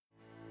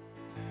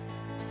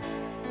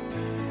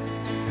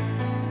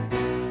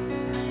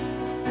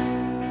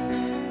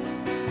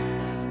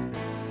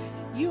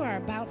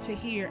about to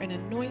hear an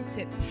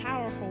anointed,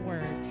 powerful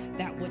word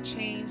that will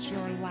change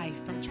your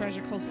life from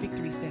Treasure Coast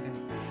Victory Center.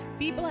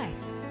 Be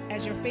blessed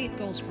as your faith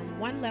goes from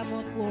one level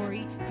of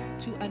glory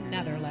to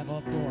another level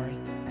of glory.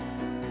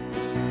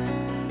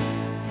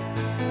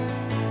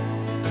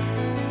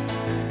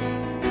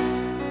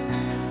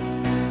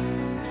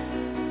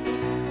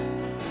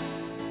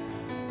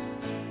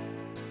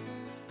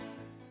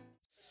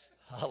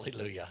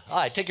 Hallelujah. All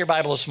right, take your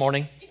Bible this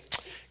morning.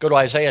 Go to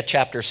Isaiah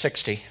chapter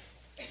 60.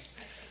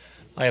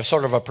 I have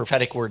sort of a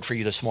prophetic word for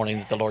you this morning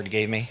that the Lord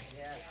gave me.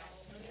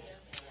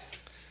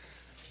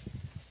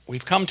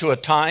 We've come to a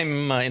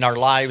time in our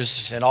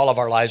lives, in all of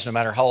our lives, no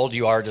matter how old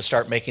you are, to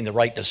start making the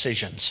right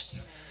decisions.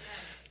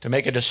 To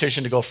make a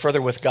decision to go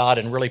further with God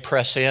and really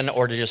press in,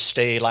 or to just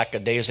stay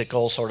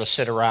lackadaisical, sort of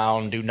sit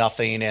around, do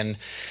nothing, and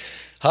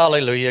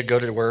hallelujah, go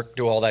to work,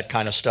 do all that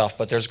kind of stuff.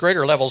 But there's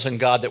greater levels in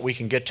God that we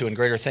can get to and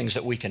greater things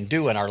that we can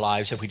do in our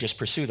lives if we just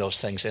pursue those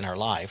things in our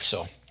life.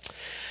 So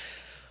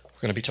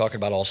we're going to be talking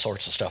about all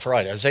sorts of stuff. All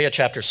right, Isaiah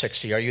chapter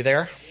 60. Are you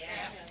there?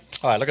 Yes.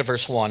 All right, look at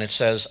verse 1. It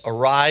says,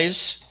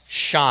 "Arise,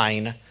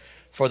 shine,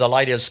 for the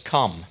light is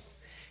come,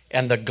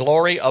 and the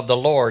glory of the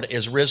Lord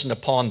is risen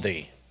upon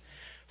thee.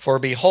 For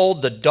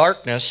behold, the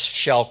darkness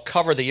shall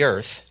cover the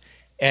earth,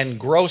 and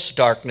gross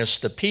darkness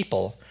the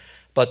people.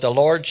 But the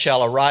Lord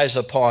shall arise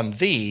upon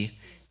thee,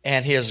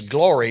 and his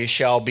glory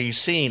shall be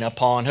seen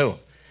upon" who?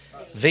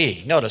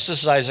 Thee. Notice,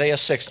 this is Isaiah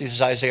 60. This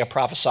is Isaiah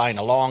prophesying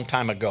a long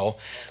time ago.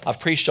 I've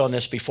preached on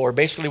this before.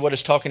 Basically what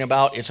it's talking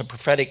about, it's a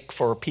prophetic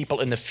for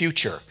people in the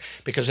future.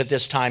 Because at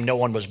this time, no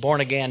one was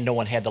born again. No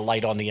one had the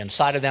light on the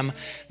inside of them.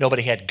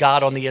 Nobody had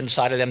God on the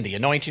inside of them, the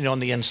anointing on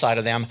the inside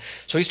of them.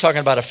 So he's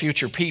talking about a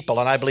future people,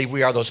 and I believe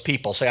we are those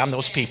people. Say, I'm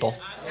those people.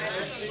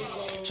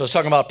 So it's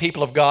talking about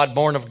people of God,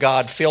 born of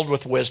God, filled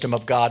with wisdom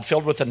of God,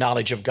 filled with the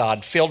knowledge of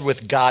God, filled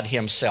with God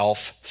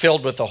himself,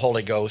 filled with the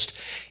Holy Ghost.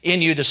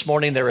 In you this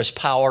morning there is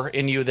power.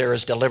 In you there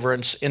is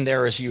deliverance. In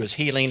there is you is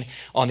healing.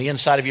 On the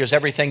inside of you is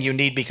everything you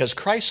need because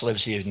Christ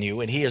lives in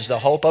you and he is the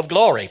hope of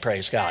glory.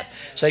 Praise God.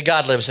 Say,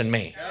 God lives in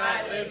me.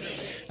 God lives in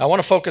me. I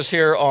want to focus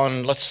here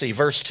on,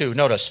 verse 2.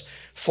 Notice,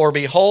 "For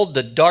behold,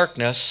 the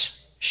darkness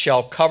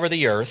shall cover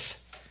the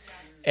earth,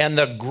 and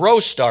the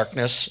gross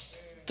darkness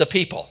the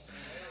people."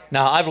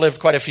 Now, I've lived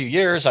quite a few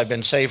years. I've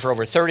been saved for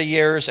over 30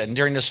 years, and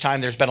during this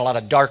time, there's been a lot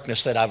of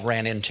darkness that I've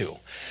ran into.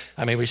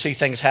 I mean, we see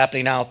things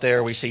happening out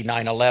there. We see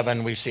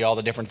 9/11. We see all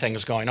the different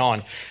things going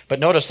on. But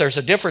notice there's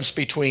a difference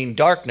between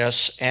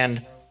darkness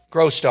and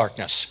gross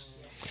darkness.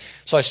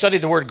 So I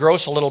studied the word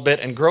gross a little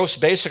bit, and gross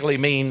basically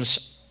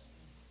means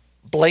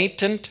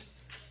blatant,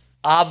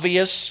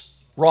 obvious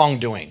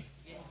wrongdoing.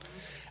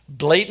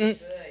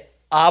 Blatant,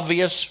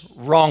 obvious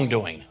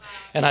wrongdoing.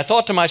 And I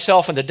thought to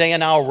myself, in the day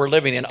and hour we're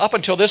living in, up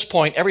until this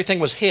point, everything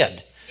was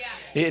hid.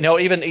 Yeah. You know,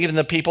 even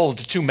the people,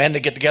 the two men that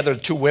get together, the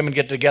two women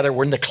get together,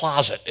 were in the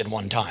closet at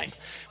one time.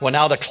 Well,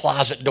 now the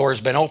closet door has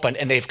been opened,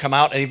 and they've come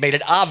out and they've made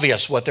it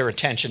obvious what their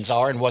intentions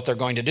are and what they're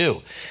going to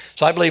do.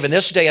 So I believe in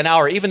this day and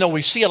hour, even though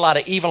we see a lot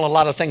of evil and a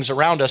lot of things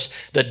around us,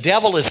 the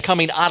devil is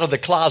coming out of the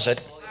closet.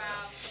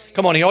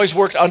 Come on, he always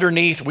worked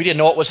underneath. We didn't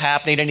know what was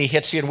happening, and he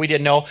hits you, and we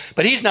didn't know.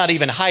 But he's not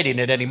even hiding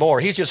it anymore.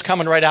 He's just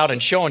coming right out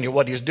and showing you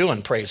what he's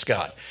doing, praise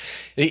God.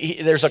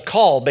 There's a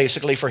call,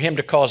 basically, for him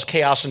to cause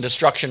chaos and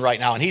destruction right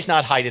now, and he's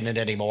not hiding it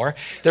anymore.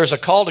 There's a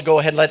call to go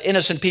ahead and let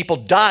innocent people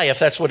die if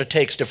that's what it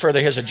takes to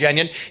further his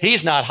agenda.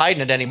 He's not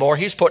hiding it anymore.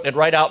 He's putting it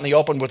right out in the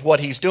open with what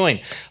he's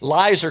doing.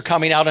 Lies are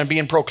coming out and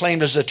being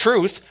proclaimed as the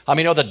truth. I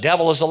mean, the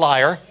devil is a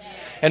liar.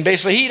 And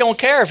basically, he don't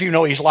care if you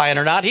know he's lying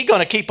or not. He's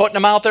going to keep putting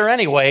them out there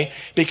anyway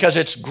because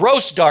it's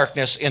gross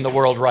darkness in the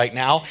world right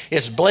now.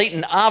 It's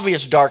blatant,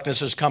 obvious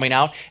darkness is coming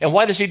out. And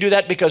why does he do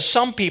that? Because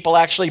some people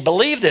actually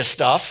believe this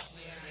stuff.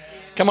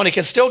 Come on, he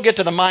can still get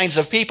to the minds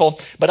of people,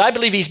 but I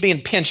believe he's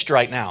being pinched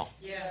right now.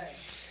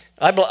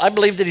 I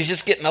believe that he's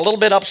just getting a little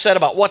bit upset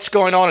about what's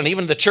going on, and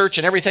even the church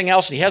and everything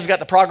else, and he hasn't got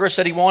the progress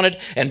that he wanted,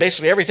 and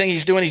basically everything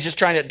he's doing, he's just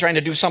trying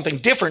to do something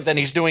different than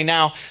he's doing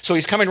now. So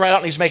he's coming right out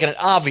and he's making it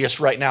obvious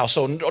right now.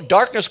 So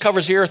darkness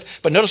covers the earth,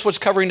 but notice what's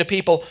covering the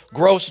people: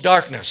 gross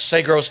darkness.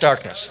 Say gross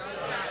darkness.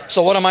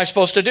 So what am I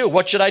supposed to do?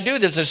 What should I do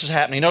that this is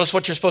happening? Notice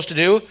what you're supposed to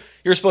do.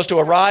 You're supposed to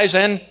arise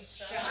and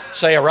shine.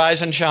 Say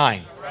arise and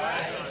shine.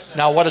 Arise.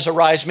 Now what does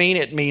arise mean?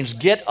 It means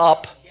get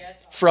up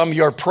from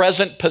your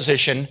present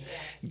position.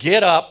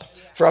 Get up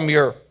from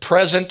your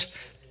present,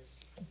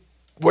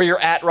 where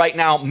you're at right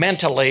now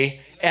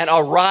mentally, and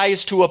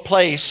arise to a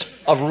place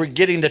of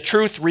getting the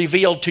truth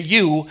revealed to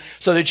you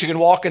so that you can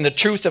walk in the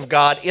truth of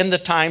God in the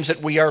times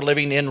that we are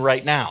living in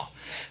right now.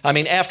 I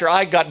mean, after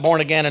I got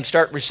born again and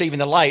started receiving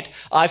the light,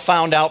 I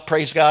found out,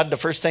 praise God, the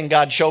first thing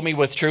God showed me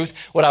with truth,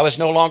 what I was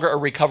no longer a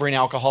recovering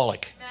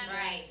alcoholic.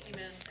 Right.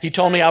 He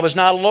told me I was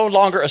no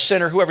longer a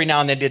sinner who every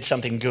now and then did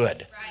something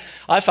good. Right.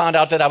 I found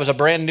out that I was a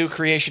brand new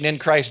creation in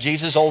Christ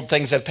Jesus. Old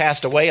things have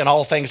passed away and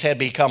all things had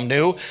become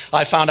new.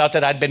 I found out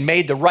that I'd been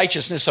made the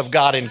righteousness of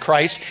God in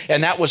Christ,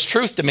 and that was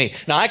truth to me.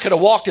 Now, I could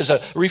have walked as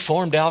a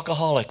reformed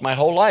alcoholic my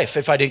whole life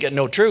if I didn't get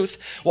no truth.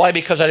 Why?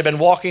 Because I'd been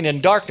walking in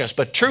darkness.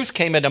 But truth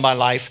came into my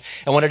life,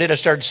 and when it did, it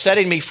started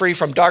setting me free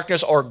from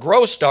darkness or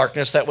gross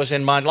darkness that was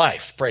in my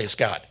life. Praise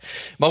God.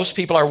 Most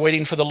people are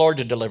waiting for the Lord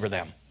to deliver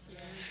them.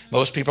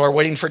 Most people are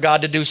waiting for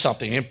God to do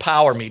something,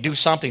 empower me, do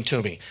something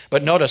to me.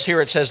 But notice here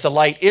it says the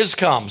light is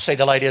come. Say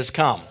the light is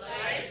come.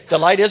 The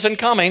light isn't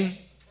coming.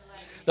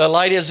 The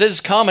light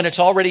is come, and it's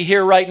already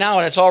here right now,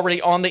 and it's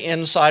already on the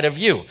inside of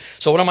you.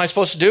 So what am I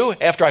supposed to do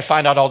after I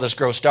find out all this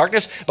gross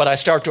darkness, but I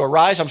start to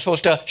arise? I'm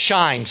supposed to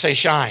shine. Say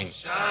shine.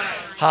 Shine.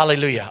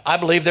 Hallelujah. I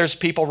believe there's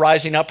people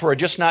rising up who are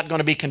just not going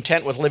to be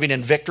content with living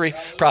in victory,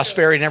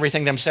 prosperity, and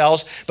everything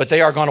themselves, but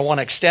they are going to want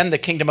to extend the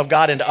kingdom of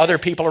God into other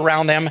people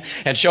around them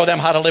and show them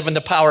how to live in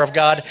the power of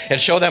God and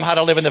show them how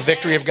to live in the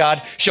victory of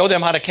God, show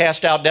them how to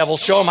cast out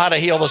devils, show them how to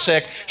heal the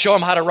sick, show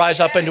them how to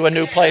rise up into a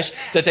new place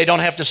that they don't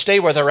have to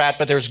stay where they're at,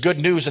 but there's good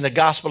news in the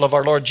gospel of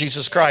our Lord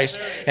Jesus Christ.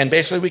 And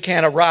basically we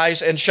can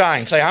arise and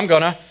shine. Say, I'm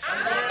going to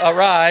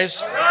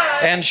arise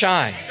and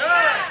shine.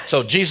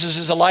 So Jesus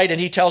is a light,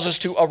 and he tells us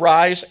to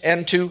arise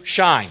and to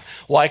shine.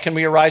 Why can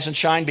we arise and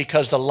shine?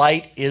 Because the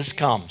light is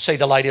come. Say,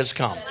 the light is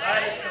come.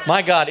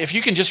 My God, if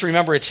you can just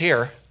remember it's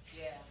here.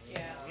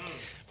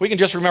 We can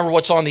just remember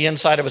what's on the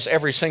inside of us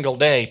every single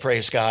day,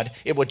 praise God,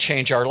 it would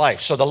change our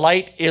life. So the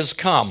light is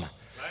come.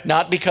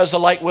 Not because the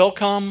light will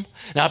come,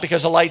 not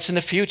because the light's in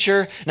the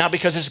future, not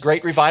because this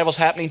great revival's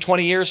happening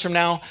 20 years from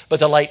now, but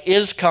the light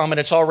is come, and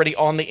it's already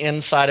on the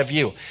inside of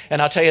you. And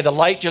I'll tell you, the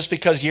light, just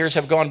because years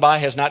have gone by,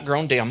 has not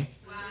grown dim.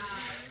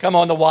 Come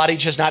on, the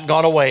wattage has not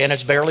gone away, and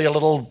it's barely a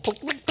little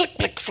click, click,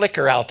 click,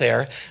 flicker out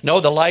there.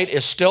 No, the light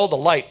is still the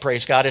light,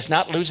 praise God. It's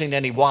not losing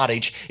any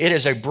wattage. It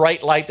is a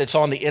bright light that's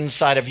on the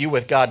inside of you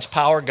with God's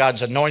power,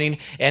 God's anointing,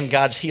 and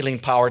God's healing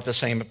power at the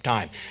same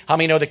time. How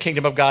many know the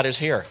kingdom of God is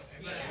here?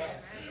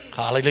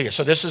 Hallelujah.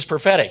 So this is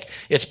prophetic.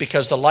 It's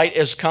because the light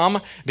is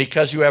come,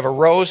 because you have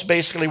arose.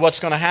 Basically, what's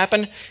going to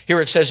happen?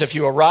 Here it says, if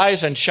you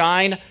arise and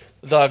shine,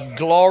 the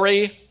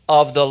glory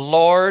of the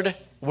Lord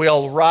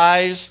will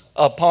rise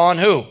upon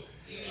who?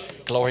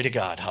 Glory to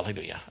God.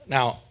 Hallelujah.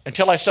 Now,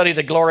 until I studied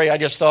the glory, I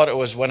just thought it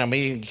was when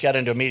you got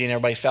into a meeting,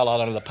 everybody fell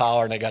out under the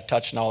power and they got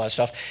touched and all that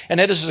stuff. And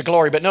this is the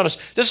glory. But notice,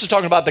 this is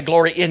talking about the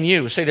glory in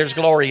you. Say, there's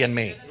glory in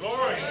me.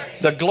 Glory.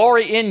 The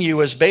glory in you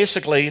is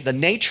basically the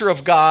nature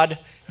of God,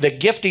 the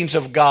giftings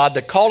of God,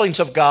 the callings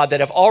of God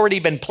that have already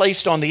been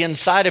placed on the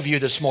inside of you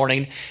this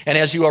morning. And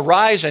as you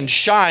arise and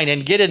shine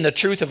and get in the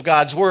truth of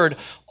God's word,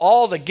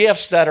 all the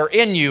gifts that are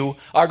in you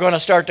are going to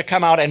start to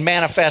come out and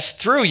manifest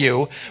through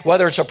you,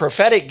 whether it's a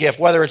prophetic gift,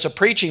 whether it's a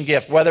preaching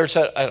gift, whether it's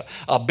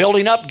a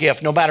building up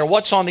gift, no matter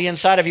what's on the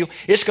inside of you,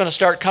 it's going to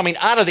start coming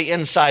out of the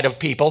inside of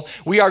people.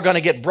 We are going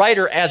to get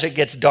brighter as it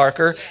gets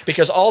darker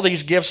because all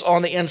these gifts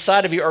on the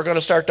inside of you are going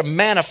to start to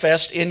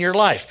manifest in your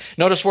life.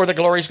 Notice where the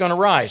glory is going to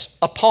rise.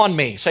 Upon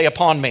me. Say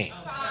upon me.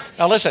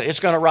 Now listen, it's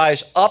going to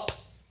rise up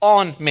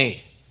on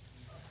me.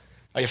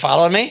 Are you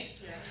following me?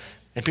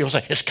 And people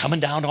say, it's coming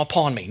down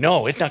upon me.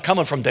 No, it's not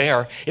coming from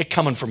there. It's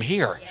coming from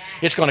here.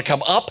 It's going to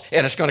come up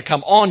and it's going to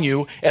come on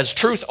you as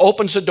truth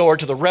opens the door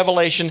to the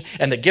revelation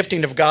and the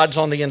gifting of God's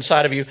on the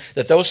inside of you,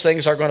 that those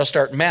things are going to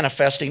start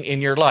manifesting in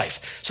your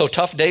life. So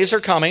tough days are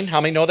coming. How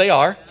many know they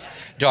are?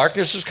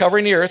 Darkness is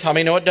covering the earth. How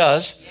many know it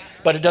does?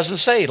 But it doesn't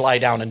say lie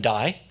down and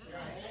die.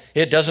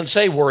 It doesn't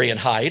say worry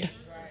and hide.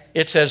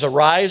 It says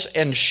arise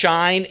and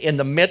shine in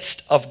the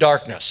midst of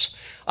darkness.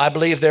 I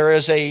believe there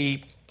is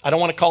I don't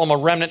want to call them a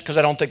remnant because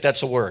I don't think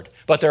that's a word.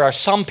 But there are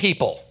some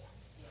people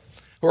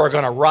who are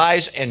going to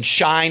rise and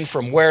shine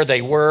from where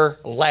they were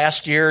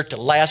last year to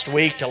last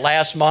week to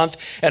last month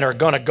and are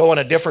going to go in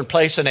a different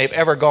place than they've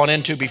ever gone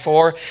into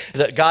before.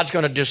 That God's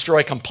going to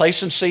destroy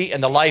complacency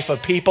in the life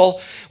of people.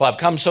 Well, I've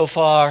come so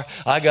far.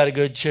 I got a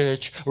good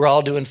church. We're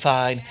all doing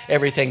fine.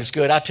 Everything's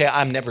good. I tell you,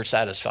 I'm never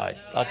satisfied.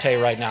 I'll tell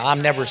you right now,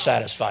 I'm never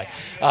satisfied.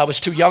 I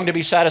was too young to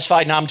be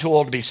satisfied. Now I'm too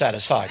old to be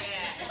satisfied.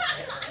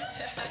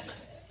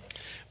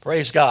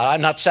 Praise God.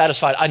 I'm not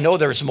satisfied. I know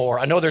there's more.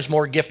 I know there's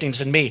more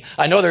giftings in me.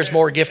 I know there's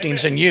more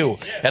giftings in you.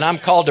 And I'm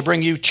called to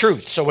bring you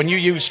truth. So when you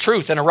use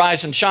truth and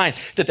arise and shine,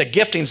 that the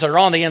giftings that are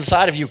on the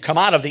inside of you come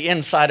out of the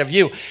inside of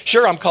you.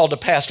 Sure, I'm called to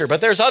pastor,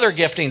 but there's other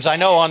giftings I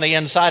know on the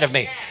inside of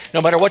me.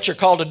 No matter what you're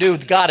called to do,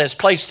 God has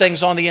placed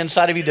things on the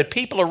inside of you that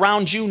people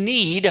around you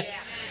need.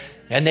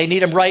 And they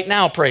need them right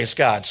now, praise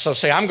God. So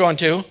say, I'm going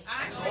to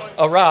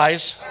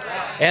arise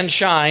and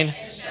shine.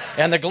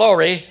 And the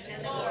glory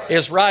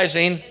is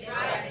rising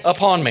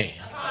upon me.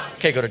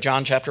 Okay, go to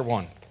John chapter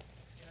 1.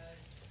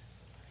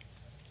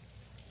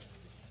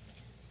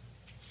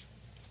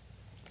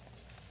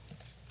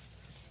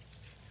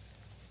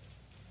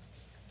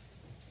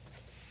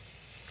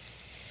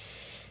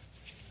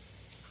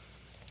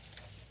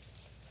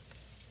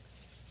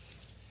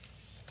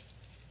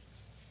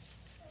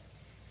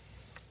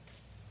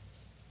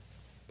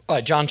 All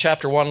right, John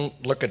chapter 1,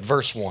 look at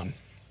verse 1.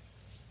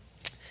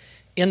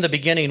 In the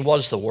beginning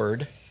was the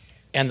Word,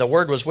 and the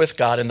Word was with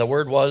God, and the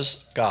Word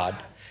was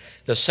God.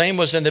 The same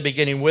was in the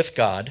beginning with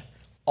God.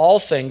 All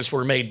things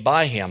were made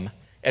by him,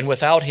 and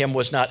without him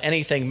was not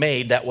anything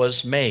made that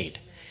was made.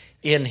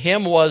 In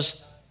him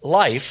was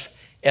life,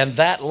 and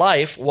that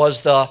life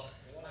was the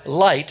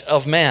light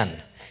of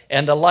men.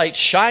 And the light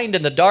shined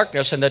in the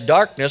darkness, and the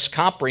darkness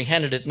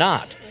comprehended it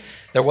not.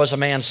 There was a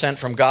man sent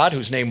from God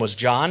whose name was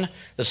John.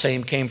 The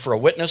same came for a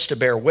witness, to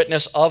bear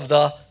witness of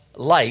the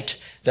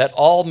light, that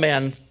all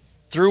men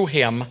through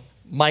him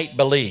might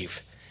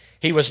believe.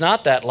 He was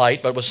not that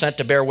light, but was sent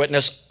to bear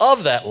witness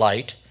of that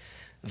light.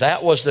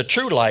 That was the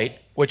true light,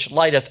 which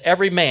lighteth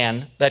every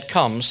man that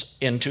comes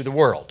into the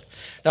world.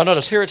 Now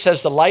notice here it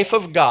says the life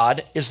of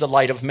God is the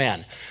light of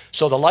men.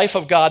 So the life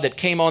of God that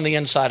came on the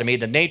inside of me,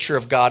 the nature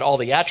of God, all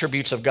the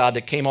attributes of God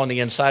that came on the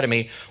inside of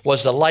me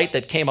was the light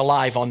that came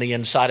alive on the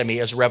inside of me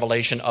as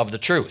revelation of the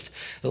truth.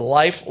 The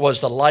life was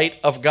the light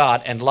of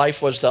God, and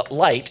life was the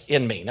light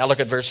in me. Now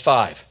look at verse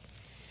 5.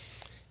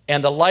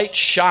 And the light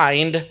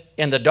shined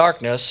in the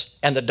darkness,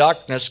 and the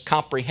darkness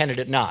comprehended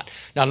it not.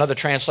 Now another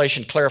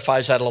translation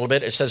clarifies that a little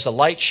bit. It says the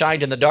light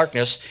shined in the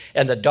darkness,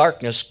 and the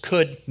darkness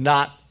could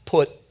not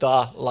put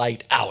the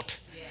light out.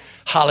 Yeah.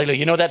 Hallelujah.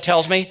 You know what that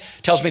tells me?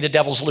 It tells me the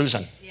devil's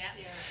losing. Yeah.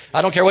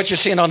 I don't care what you're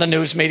seeing on the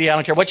news media. I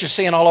don't care what you're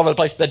seeing all over the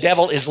place. The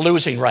devil is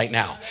losing right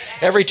now.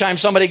 Every time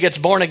somebody gets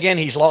born again,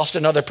 he's lost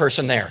another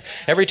person there.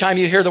 Every time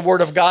you hear the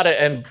word of God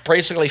and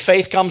basically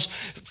faith comes,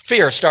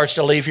 fear starts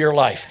to leave your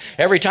life.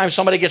 Every time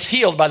somebody gets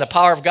healed by the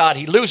power of God,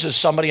 he loses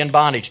somebody in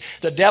bondage.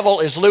 The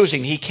devil is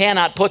losing. He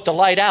cannot put the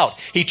light out.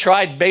 He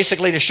tried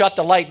basically to shut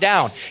the light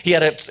down. He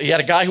had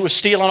a guy who was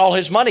stealing all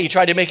his money. He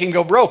tried to make him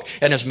go broke,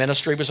 and his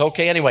ministry was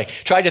okay anyway.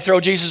 Tried to throw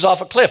Jesus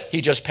off a cliff.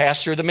 He just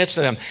passed through the midst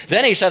of them.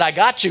 Then he said, I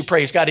got you,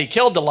 praise God. He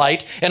killed the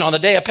light, and on the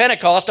day of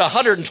Pentecost,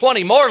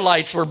 120 more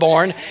lights were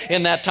born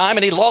in that time,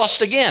 and he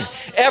lost again.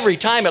 Every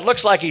time it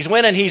looks like he's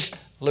winning, he's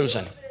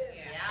losing.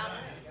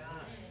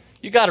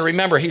 You got to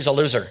remember he's a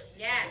loser.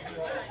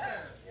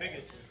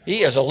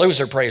 He is a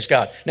loser, praise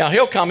God. Now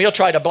he'll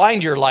try to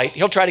blind your light.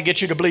 He'll try to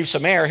get you to believe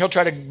some error. He'll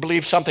try to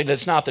believe something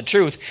that's not the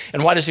truth.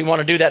 And why does he want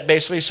to do that?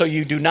 Basically so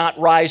you do not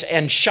rise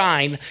and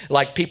shine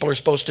like people are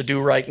supposed to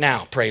do right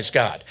now, praise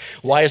God.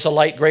 Why is the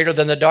light greater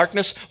than the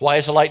darkness? Why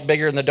is the light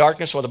bigger than the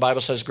darkness? Well, the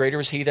Bible says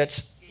greater is he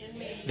that's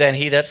than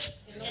he that's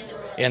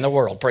in the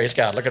world, praise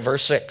God. Look at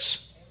verse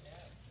 6.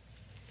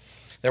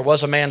 There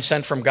was a man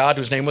sent from God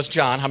whose name was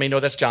John. How many know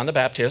that's John the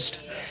Baptist?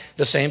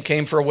 The same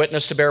came for a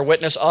witness, to bear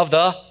witness of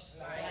the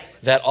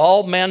that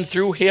all men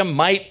through him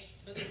might,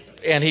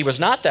 and he was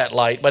not that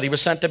light, but he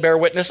was sent to bear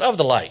witness of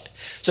the light.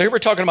 So here we're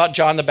talking about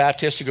John the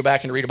Baptist. You go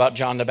back and read about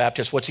John the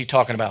Baptist. What's he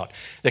talking about?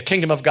 The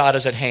kingdom of God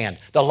is at hand.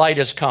 The light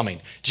is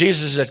coming.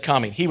 Jesus is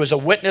coming. He was a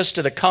witness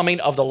to the coming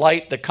of the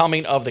light, the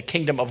coming of the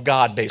kingdom of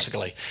God,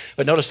 basically.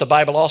 But notice the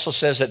Bible also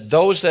says that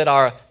those that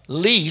are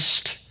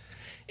least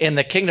in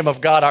the kingdom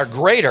of God are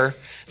greater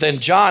than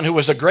John, who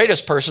was the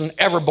greatest person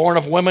ever born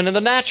of women in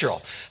the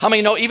natural. How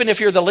many know even if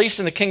you're the least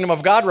in the kingdom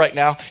of God right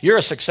now, you're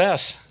a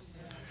success?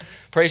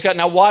 Praise God.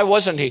 Now, why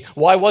wasn't he?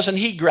 Why wasn't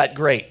he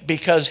great?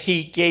 Because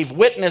he gave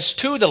witness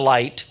to the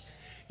light.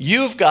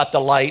 You've got the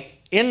light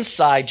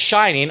inside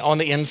shining on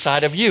the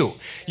inside of you.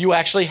 You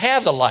actually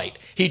have the light.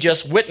 He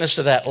just witnessed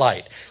to that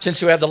light.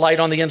 Since you have the light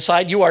on the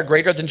inside, you are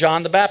greater than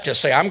John the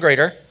Baptist. Say, I'm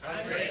greater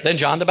than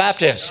John the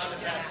Baptist.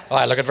 All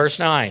right, look at verse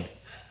 9.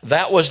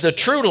 That was the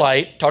true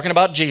light, talking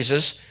about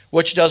Jesus,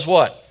 which does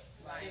what?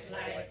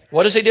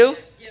 What does he do?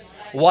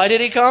 Why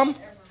did he come?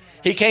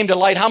 He came to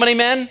light how many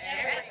men?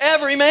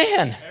 Every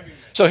man.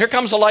 So here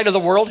comes the light of the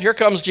world. Here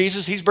comes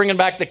Jesus. He's bringing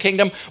back the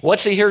kingdom.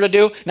 What's he here to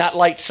do? Not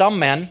light some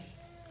men.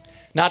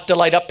 Not to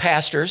light up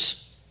pastors.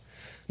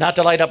 Not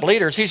to light up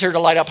leaders. He's here to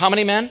light up how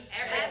many men?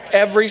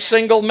 Every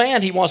single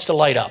man he wants to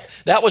light up.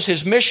 That was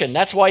his mission.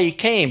 That's why he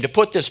came, to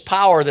put this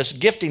power, this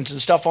giftings and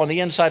stuff on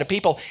the inside of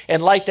people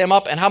and light them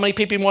up. And how many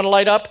people you want to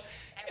light up?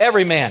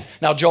 Every man.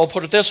 Now Joel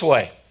put it this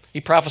way.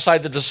 He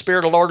prophesied that the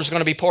Spirit of the Lord is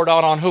going to be poured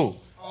out on who?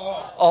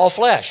 All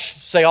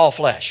flesh. Say all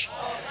flesh.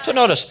 So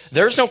notice,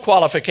 there's no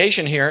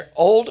qualification here,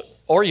 old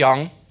or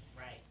young,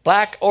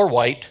 black or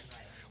white,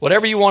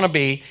 whatever you want to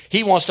be.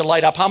 He wants to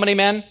light up how many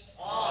men?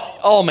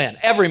 All men.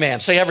 Every man.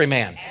 Say every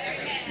man.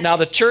 Now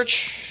the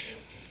church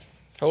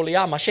has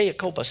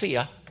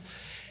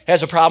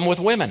a problem with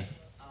women.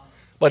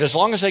 But as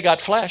long as they got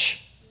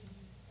flesh,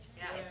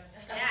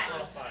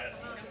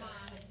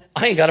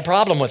 I ain't got a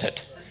problem with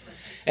it.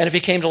 And if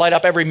he came to light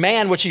up every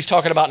man, which he's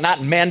talking about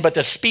not men, but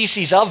the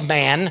species of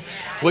man,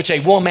 which a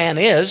woman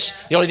is.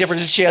 The only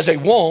difference is she has a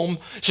womb,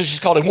 so she's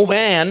called a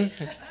woman.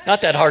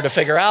 Not that hard to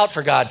figure out,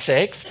 for God's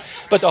sakes.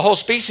 But the whole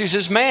species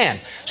is man.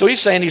 So he's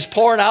saying he's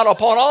pouring out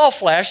upon all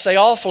flesh, say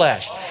all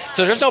flesh.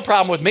 So there's no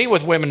problem with me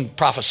with women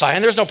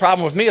prophesying. There's no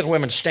problem with me with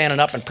women standing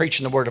up and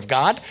preaching the word of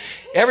God.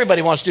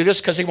 Everybody wants to do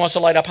this because he wants to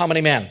light up how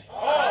many men?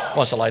 He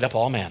wants to light up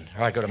all men.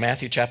 All right, go to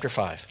Matthew chapter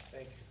 5.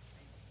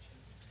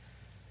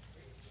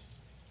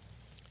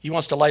 He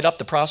wants to light up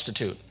the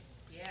prostitute.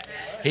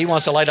 He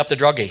wants to light up the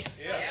druggie.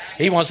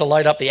 He wants to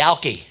light up the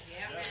alkie.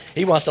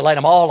 He wants to light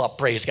them all up,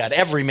 praise God.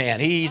 Every man.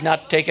 He's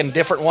not taking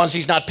different ones.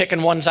 He's not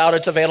picking ones out.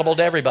 It's available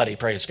to everybody,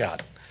 praise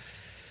God.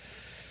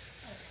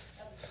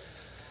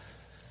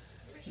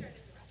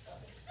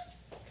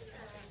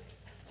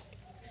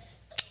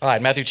 All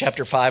right, Matthew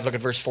chapter 5, look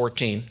at verse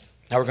 14.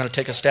 Now we're going to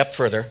take a step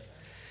further.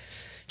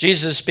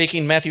 Jesus is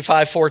speaking, Matthew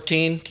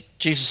 5:14.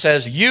 Jesus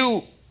says,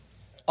 you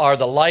are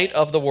the light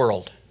of the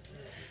world.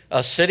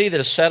 A city that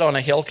is set on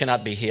a hill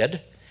cannot be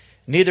hid.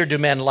 Neither do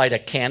men light a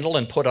candle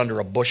and put under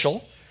a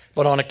bushel,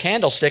 but on a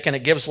candlestick, and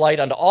it gives light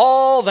unto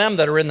all them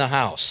that are in the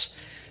house.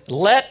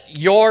 Let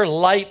your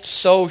light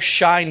so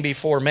shine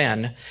before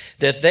men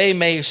that they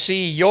may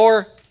see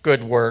your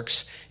good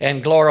works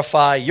and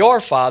glorify your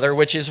Father,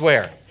 which is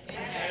where?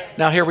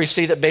 Now here we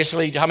see that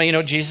basically, how many of you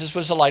know Jesus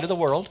was the light of the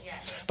world? Yes.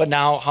 But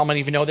now, how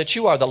many of you know that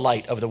you are the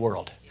light of the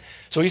world?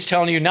 So he's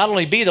telling you not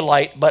only be the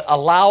light, but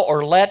allow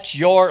or let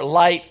your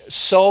light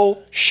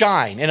so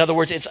shine. In other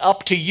words, it's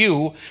up to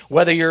you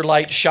whether your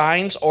light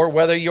shines or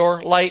whether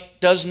your light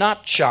does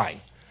not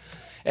shine.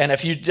 And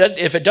if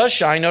it does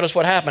shine, notice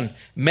what happened.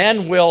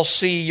 Men will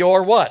see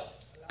your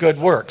what? Good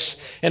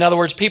works. In other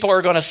words, people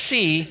are going to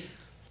see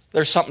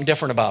there's something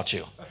different about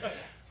you.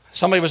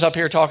 Somebody was up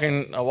here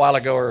talking a while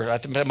ago, or I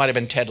think it might have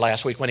been Ted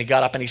last week, when he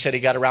got up and he said he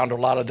got around to a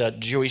lot of the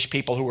Jewish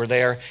people who were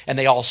there, and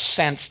they all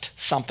sensed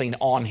something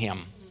on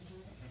him.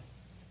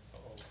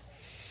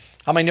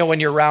 How many know when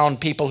you're around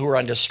people who are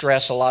in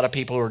distress, a lot of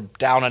people who are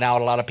down and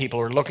out, a lot of people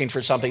who are looking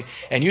for something,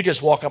 and you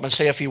just walk up and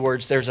say a few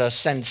words, there's a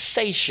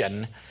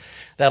sensation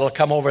that'll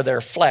come over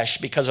their flesh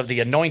because of the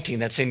anointing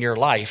that's in your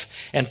life,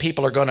 and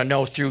people are going to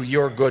know through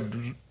your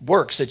good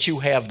works that you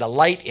have the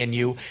light in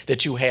you,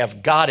 that you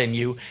have God in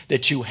you,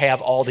 that you have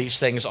all these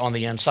things on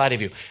the inside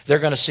of you. They're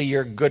going to see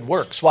your good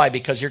works. Why?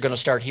 Because you're going to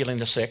start healing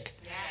the sick.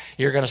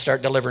 You're going to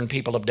start delivering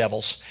people of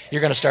devils. You're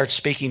going to start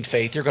speaking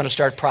faith. You're going to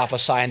start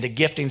prophesying. The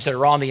giftings that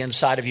are on the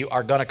inside of you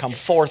are going to come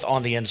forth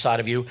on the inside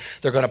of you.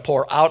 They're going to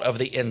pour out of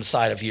the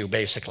inside of you,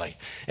 basically.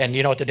 And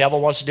you know what the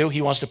devil wants to do?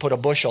 He wants to put a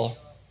bushel.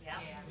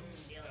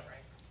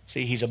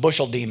 See, he's a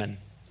bushel demon.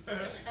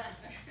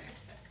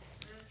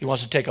 He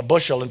wants to take a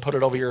bushel and put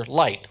it over your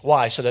light.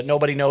 Why? So that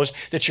nobody knows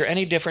that you're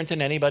any different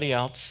than anybody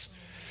else.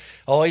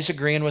 Always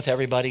agreeing with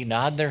everybody,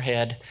 nodding their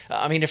head.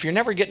 I mean, if you're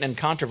never getting in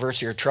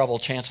controversy or trouble,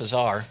 chances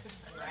are,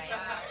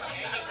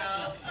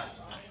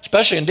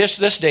 especially in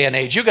this day and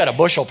age, you got a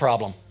bushel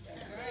problem.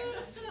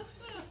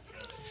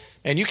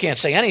 And you can't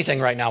say anything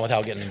right now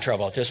without getting in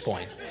trouble at this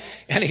point.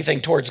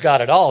 Anything towards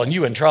God at all, and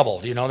you in trouble.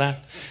 Do you know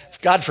that?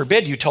 If God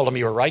forbid you told him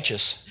you were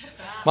righteous.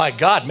 My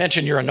God,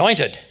 mention you're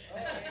anointed.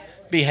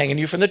 Be hanging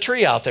you from the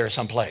tree out there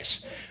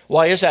someplace.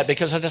 Why is that?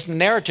 Because of this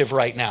narrative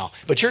right now.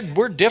 But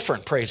we're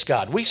different, praise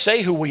God. We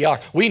say who we are.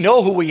 We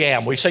know who we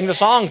am. We sing the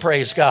song,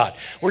 praise God.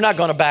 We're not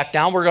going to back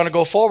down. We're going to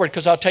go forward,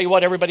 because I'll tell you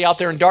what, everybody out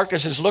there in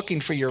darkness is looking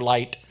for your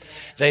light.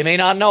 They may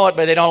not know it,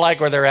 but they don't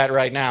like where they're at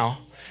right now.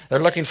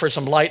 They're looking for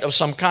some light of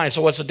some kind.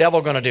 So what's the devil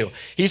going to do?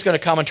 He's going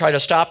to come and try to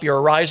stop your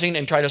rising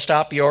and try to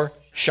stop your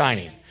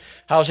shining.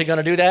 How is he going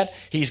to do that?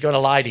 He's going to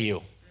lie to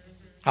you.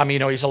 How many of you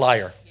know he's a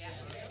liar?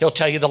 He'll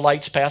tell you the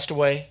light's passed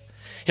away.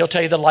 He'll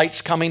tell you the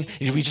light's coming.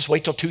 We just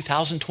wait till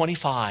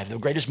 2025. The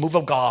greatest move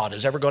of God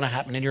is ever going to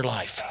happen in your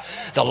life.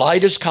 The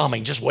light is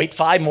coming. Just wait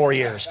 5 more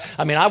years.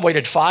 I mean, I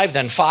waited 5,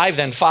 then 5,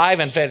 then 5,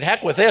 and said,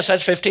 heck with this.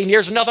 That's 15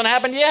 years and nothing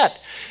happened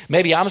yet.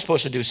 Maybe I'm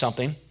supposed to do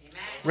something.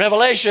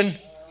 Revelation.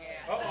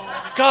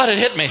 God, it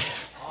hit me.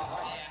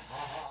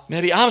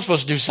 Maybe I'm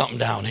supposed to do something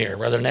down here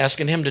rather than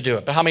asking him to do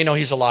it. But how many know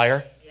he's a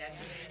liar?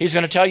 He's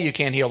going to tell you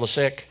can't heal the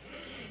sick.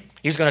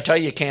 He's going to tell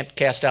you can't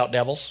cast out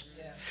devils.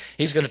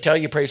 He's going to tell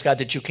you, praise God,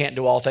 that you can't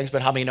do all things,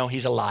 but how many know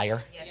he's a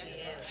liar? Yes, he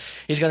is.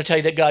 He's going to tell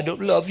you that God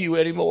don't love you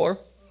anymore.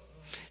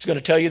 He's going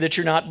to tell you that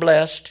you're not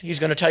blessed. He's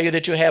going to tell you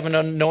that you have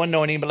no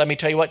anointing, but let me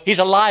tell you what, he's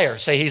a liar.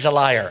 Say he's a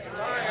liar.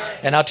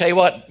 And I'll tell you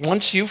what,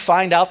 once you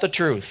find out the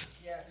truth,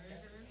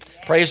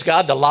 praise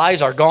God, the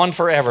lies are gone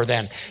forever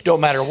then. Don't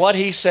matter what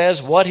he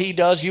says, what he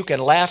does, you can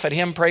laugh at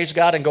him, praise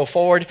God, and go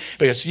forward,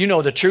 because you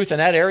know the truth in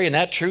that area, and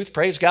that truth,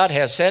 praise God,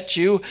 has set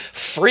you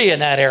free in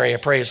that area,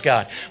 praise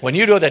God. When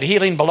you know that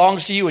healing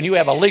belongs to you and you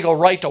have a legal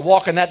right to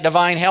walk in that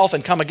divine health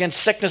and come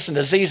against sickness and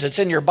disease that's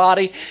in your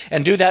body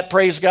and do that,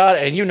 praise God,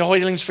 and you know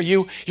healing's for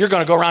you, you're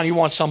going to go around, you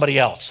want somebody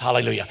else.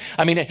 Hallelujah.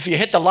 I mean, if you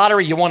hit the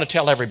lottery, you want to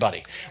tell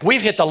everybody.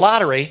 We've hit the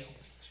lottery.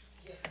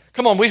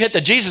 Come on, we've hit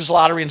the Jesus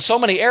lottery in so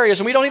many areas,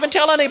 and we don't even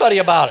tell anybody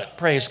about it.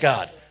 Praise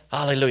God.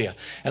 Hallelujah.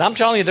 And I'm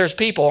telling you, there's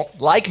people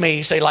like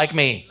me, say like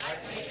me.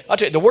 I'll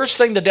tell you, the worst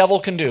thing the devil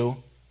can do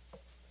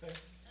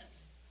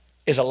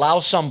is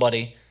allow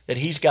somebody that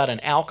he's got an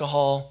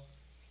alcohol,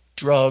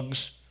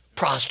 drugs,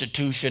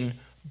 prostitution,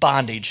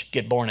 bondage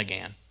get born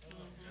again.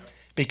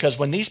 Because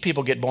when these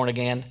people get born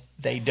again,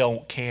 they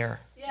don't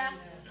care. Yeah.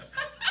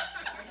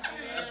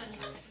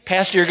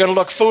 Pastor, you're going to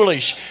look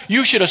foolish.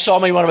 You should have saw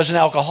me when I was an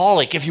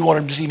alcoholic if you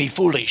wanted to see me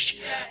foolish.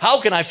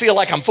 How can I feel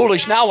like I'm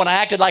foolish now when I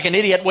acted like an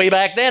idiot way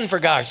back then, for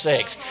God's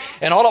sakes?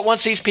 And all at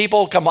once these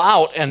people come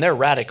out and they're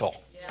radical.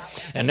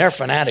 And they're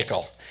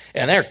fanatical.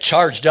 And they're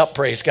charged up,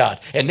 praise God.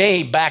 And they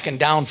ain't backing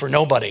down for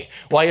nobody.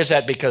 Why is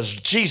that? Because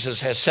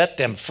Jesus has set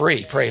them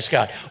free, praise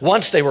God.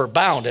 Once they were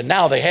bound, and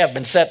now they have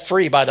been set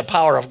free by the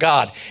power of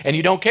God. And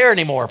you don't care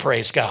anymore,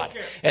 praise God.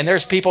 And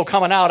there's people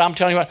coming out, I'm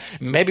telling you what,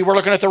 maybe we're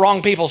looking at the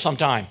wrong people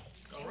sometime.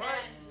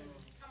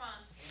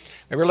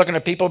 Maybe we're looking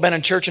at people who've been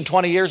in church in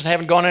 20 years and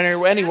haven't gone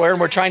anywhere, and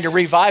we're trying to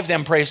revive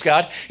them, praise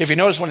God. If you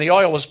notice, when the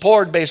oil was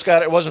poured, praise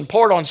God, it wasn't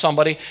poured on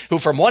somebody who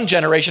from one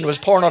generation was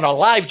poured on a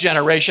live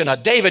generation, a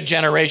David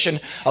generation,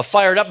 a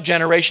fired up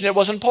generation. It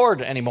wasn't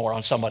poured anymore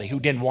on somebody who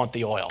didn't want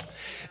the oil.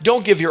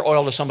 Don't give your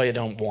oil to somebody that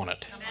don't want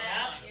it.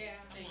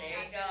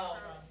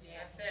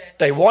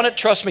 They want it,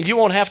 trust me, you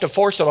won't have to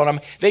force it on them.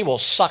 They will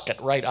suck it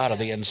right out of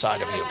the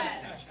inside of you.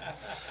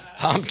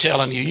 I'm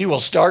telling you, you will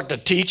start to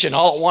teach, and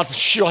all at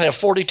once you'll have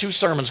 42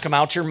 sermons come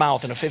out your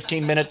mouth in a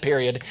 15-minute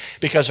period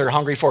because they're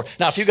hungry for it.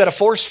 Now, if you've got a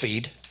force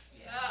feed,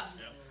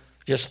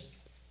 just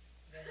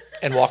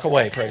and walk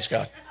away, praise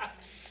God.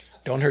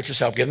 Don't hurt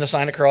yourself. Give them the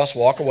sign of the cross,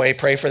 walk away,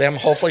 pray for them.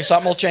 Hopefully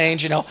something will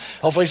change,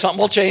 Hopefully something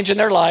will change in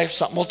their life.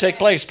 Something will take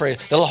place. Pray. A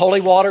little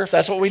holy water, if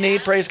that's what we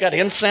need, praise God.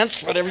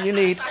 Incense, whatever you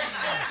need.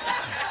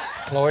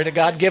 Glory to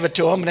God, give it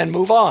to them, and then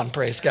move on,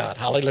 praise God.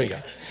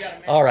 Hallelujah.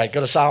 All right,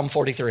 go to Psalm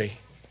 43.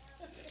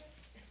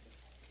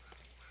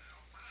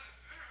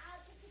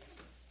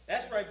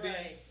 That's right, Ben.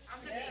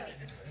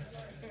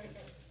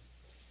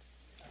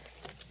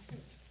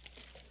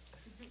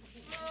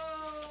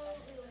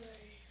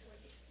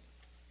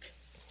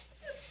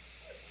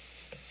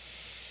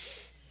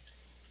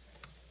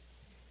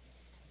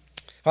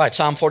 All right,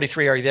 Psalm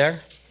 43, are you there?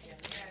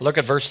 Look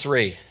at verse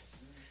 3.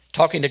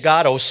 Talking to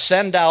God, "O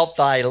send out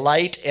thy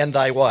light and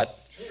thy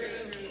what?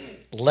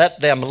 Let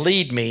them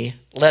lead me,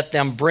 let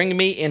them bring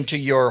me into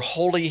your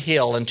holy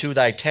hill, into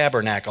thy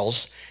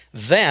tabernacles.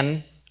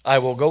 Then I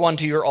will go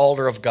unto your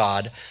altar of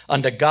God,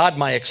 unto God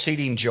my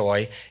exceeding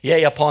joy.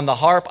 Yea, upon the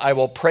harp I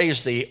will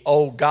praise thee,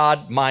 O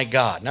God, my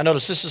God." Now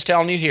notice, this is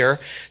telling you here,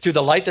 through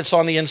the light that's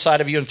on the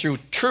inside of you and through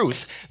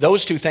truth,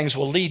 those two things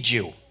will lead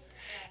you.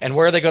 And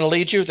where are they going to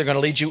lead you? They're going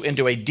to lead you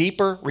into a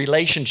deeper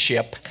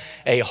relationship,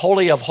 a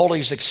holy of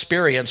holies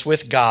experience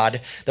with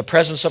God. The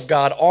presence of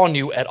God on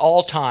you at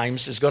all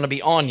times is going to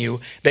be on you,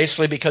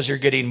 basically because you're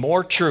getting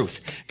more truth.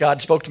 God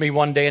spoke to me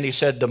one day and he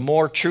said, the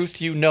more truth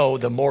you know,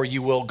 the more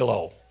you will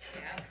glow.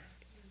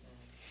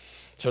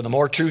 So the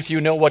more truth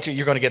you know,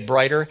 you're going to get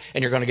brighter,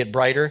 and you're going to get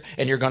brighter,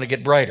 and you're going to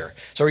get brighter.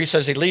 So he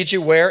says he leads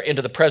you where?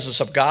 Into the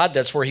presence of God.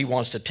 That's where he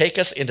wants to take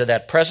us, into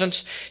that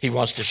presence. He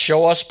wants to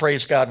show us,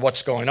 praise God,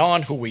 what's going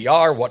on, who we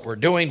are, what we're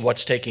doing,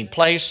 what's taking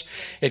place.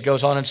 It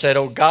goes on and said,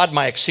 "Oh God,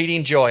 my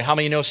exceeding joy." How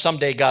many know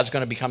someday God's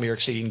going to become your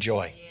exceeding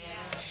joy?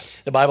 Yeah.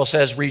 The Bible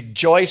says,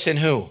 rejoice in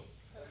who?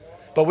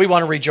 But we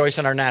want to rejoice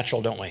in our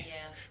natural, don't we? Yeah.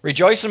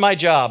 Rejoice in my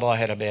job. Oh, I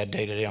had a bad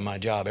day today on my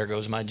job. There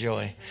goes my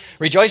joy.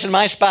 Rejoice in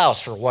my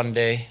spouse for one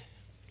day.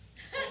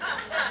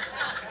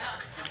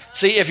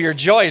 See, if your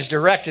joy is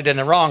directed in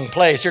the wrong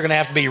place, you're going to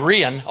have to be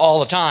reeing all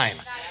the time.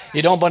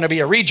 You don't want to be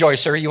a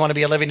rejoicer. You want to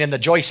be living in the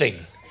joicing.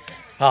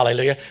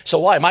 Hallelujah. So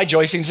why? My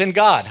joicing's in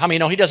God. How many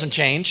know he doesn't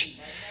change?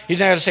 He's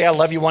not going to say, I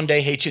love you one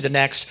day, hate you the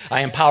next.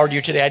 I empowered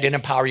you today. I didn't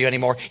empower you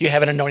anymore. You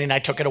have an anointing. I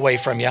took it away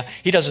from you.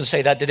 He doesn't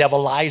say that. The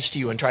devil lies to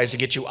you and tries to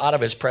get you out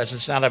of his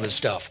presence, not of his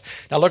stuff.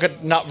 Now look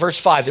at verse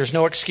 5. There's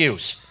no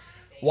excuse.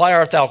 "Why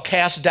art thou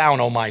cast down,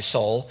 O my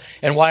soul?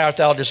 And why art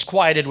thou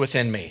disquieted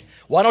within me?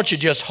 Why don't you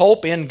just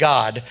hope in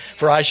God?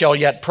 For I shall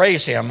yet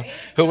praise him,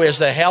 who is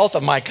the health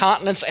of my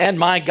countenance and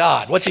my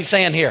God." What's he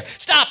saying here?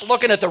 Stop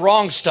looking at the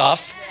wrong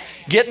stuff,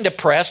 getting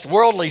depressed,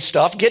 worldly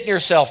stuff, getting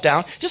yourself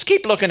down. Just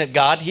keep looking at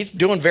God. He's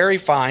doing very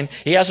fine.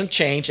 He hasn't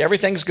changed.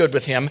 Everything's good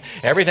with him.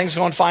 Everything's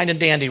going fine and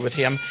dandy with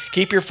him.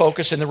 Keep your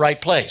focus in the right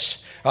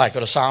place. All right,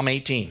 go to Psalm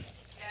 18.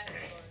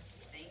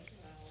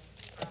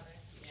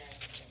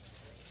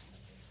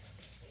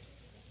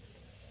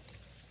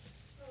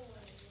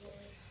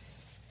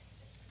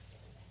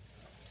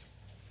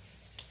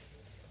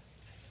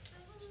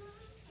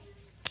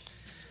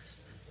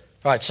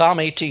 All right, Psalm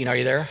 18, are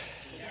you there?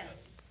 Yes.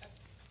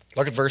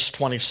 Look at verse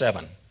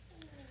 27.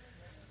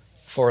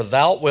 "For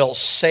thou wilt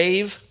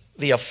save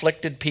the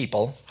afflicted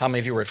people." How many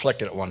of you were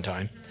afflicted at one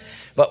time?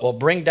 "But will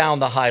bring down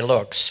the high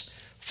looks.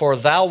 For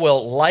thou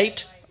wilt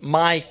light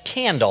my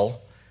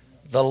candle.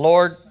 The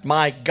Lord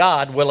my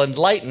God will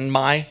enlighten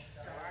my..."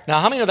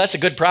 Now, how many know that's a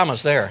good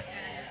promise there?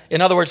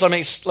 In other words, let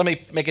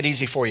me make it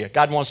easy for you.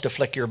 God wants to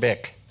flick your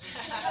bick.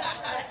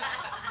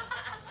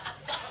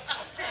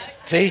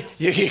 See,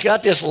 you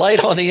got this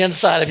light on the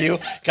inside of you.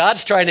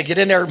 God's trying to get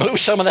in there and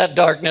remove some of that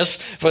darkness.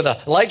 For the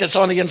light that's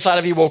on the inside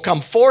of you will come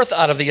forth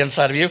out of the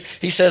inside of you.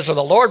 He says, "For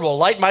the Lord will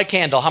light my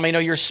candle." How many know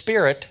your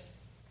spirit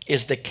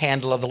is the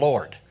candle of the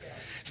Lord?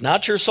 It's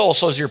not your soul.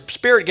 So as your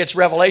spirit gets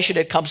revelation,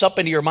 it comes up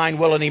into your mind,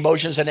 will, and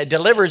emotions, and it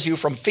delivers you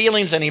from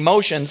feelings and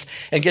emotions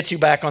and gets you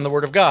back on the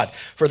Word of God.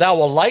 "For thou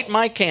wilt light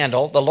my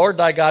candle. The Lord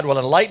thy God will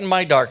enlighten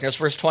my darkness."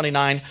 Verse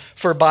 29,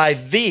 "For by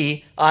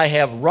thee I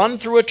have run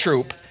through a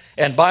troop,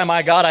 and by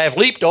my God I have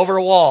leaped over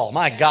a wall."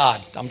 My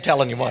God, I'm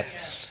telling you what.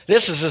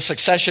 This is the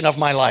succession of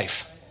my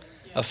life.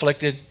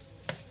 Afflicted,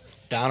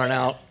 down and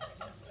out,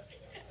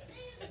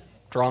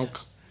 drunk,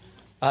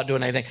 not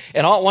doing anything.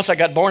 And all at once I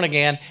got born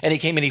again, and he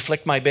came and he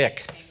flicked my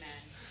bick.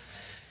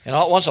 And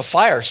all at once a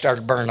fire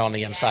started burning on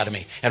the inside of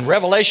me. And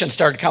revelation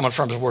started coming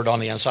from his word on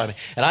the inside of me.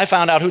 And I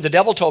found out who the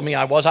devil told me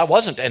I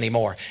wasn't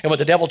anymore. And what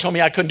the devil told me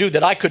I couldn't do,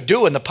 that I could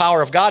do in the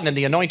power of God and in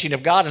the anointing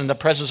of God and in the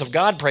presence of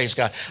God, praise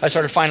God. I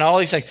started finding all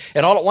these things.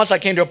 And all at once I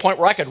came to a point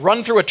where I could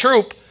run through a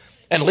troop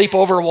and leap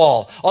over a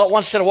wall. All at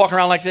once, instead of walking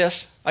around like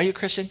this, are you a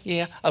Christian?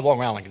 Yeah. I walk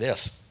around like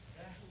this.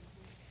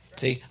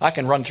 See, I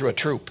can run through a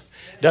troop.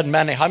 Doesn't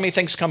matter how many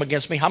things come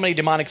against me, how many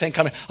demonic things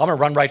come in, I'm going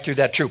to run right through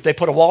that troop. They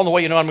put a wall in the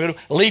way, you know what I'm going to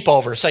do? Leap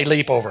over. Say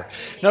leap over.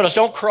 Notice,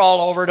 don't crawl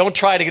over. Don't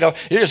try to get over.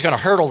 You're just going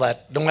to hurdle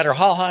that. No matter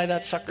how high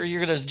that sucker,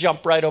 you're going to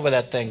jump right over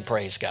that thing.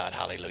 Praise God.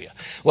 Hallelujah.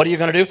 What are you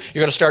going to do?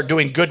 You're going to start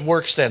doing good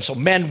works then. So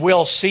men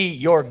will see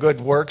your good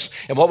works.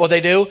 And what will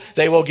they do?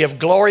 They will give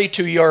glory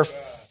to your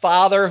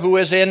Father who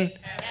is in.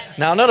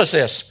 Now notice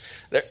this.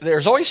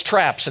 There's always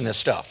traps in this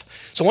stuff.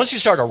 So once you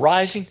start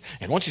arising,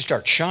 and once you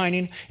start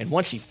shining, and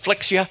once he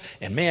flicks you,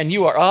 and man,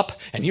 you are up,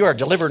 and you are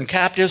delivering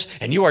captives,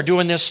 and you are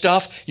doing this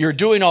stuff, you're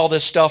doing all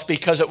this stuff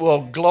because it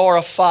will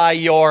glorify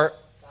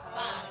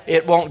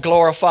it won't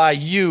glorify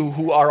you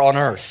who are on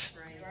earth.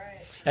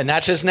 And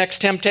that's his next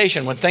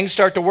temptation. When things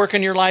start to work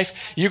in your life,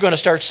 you're going to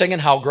start singing,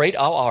 how great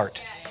thou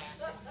art.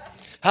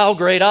 How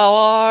great thou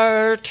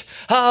art,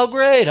 how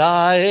great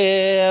I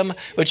am.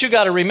 But you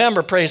got to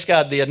remember, praise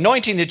God, the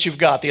anointing that you've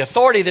got, the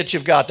authority that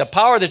you've got, the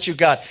power that you've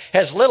got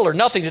has little or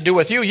nothing to do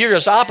with you. You're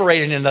just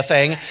operating in the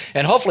thing.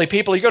 And hopefully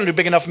you're going to do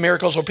big enough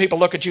miracles where people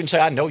look at you and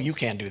say, I know you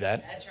can't do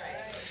that. That's right.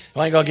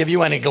 I ain't going to give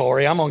you any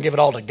glory. I'm going to give it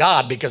all to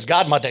God because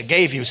God must have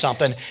gave you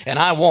something and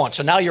I won't.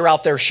 So now you're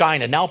out there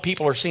shining. Now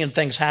people are seeing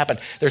things happen.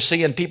 They're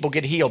seeing people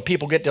get healed,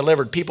 people get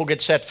delivered, people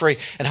get set free.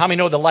 And how many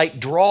know the light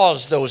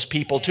draws those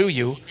people to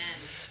you? Amen.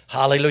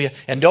 Hallelujah.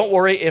 And don't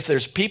worry if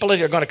there's people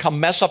that are going to come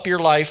mess up your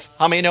life.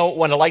 How many know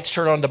when the lights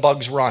turn on, the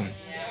bugs run?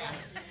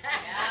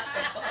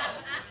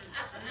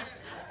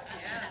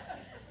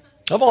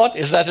 Come on,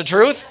 is that the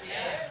truth?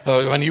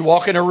 When you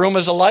walk in a room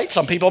as a light,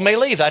 some people may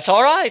leave. That's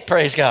all right,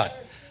 praise God.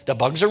 The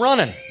bugs are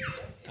running.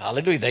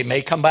 Hallelujah. They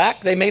may come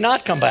back, they may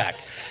not come back.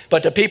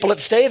 But the people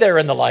that stay there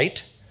in the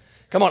light,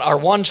 come on, are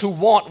ones who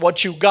want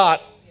what you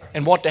got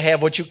and want to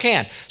have what you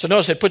can. So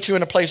notice it puts you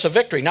in a place of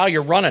victory. Now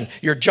you're running,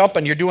 you're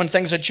jumping, you're doing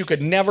things that you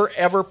could never,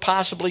 ever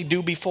possibly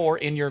do before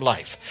in your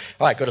life.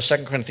 All right, go to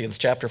 2 Corinthians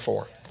chapter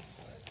 4.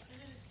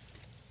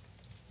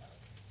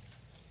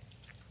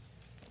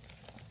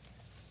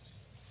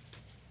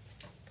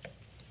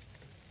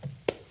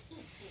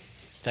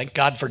 Thank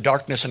God for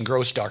darkness and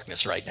gross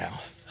darkness right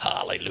now.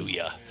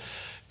 Hallelujah.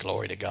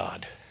 Glory to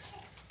God.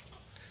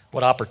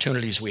 What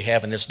opportunities we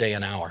have in this day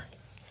and hour.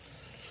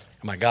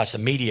 Oh my gosh, the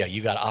media,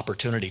 you got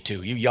opportunity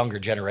to. You younger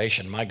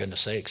generation, my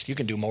goodness sakes, you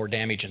can do more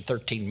damage in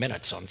 13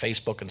 minutes on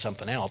Facebook and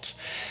something else,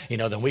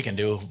 than we can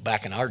do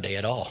back in our day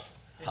at all.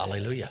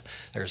 Hallelujah.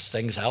 There's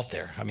things out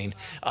there. I mean,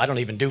 I don't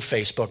even do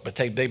Facebook, but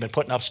they've been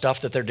putting up stuff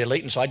that they're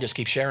deleting, so I just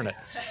keep sharing it.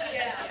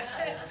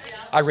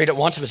 I read it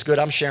once. If it's good,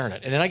 I'm sharing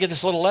it. And then I get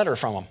this little letter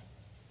from them.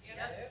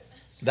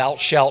 Thou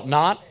shalt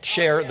not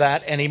share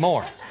that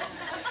anymore.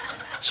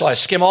 So I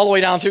skim all the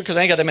way down through because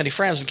I ain't got that many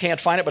friends and can't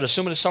find it. But as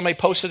soon as somebody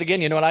posts it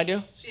again, you know what I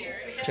do? Share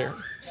it. That's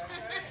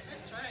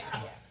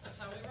right. That's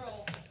how we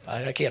roll.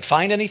 I can't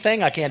find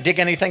anything. I can't dig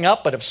anything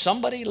up. But if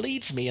somebody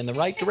leads me in the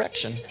right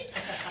direction,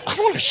 I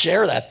want to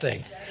share that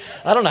thing.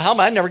 I don't know how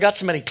I never got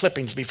so many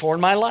clippings before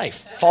in my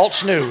life.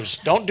 False news.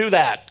 Don't do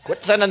that.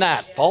 Quit sending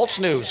that. False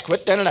news.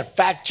 Quit sending that.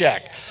 Fact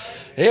check.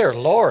 Dear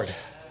Lord.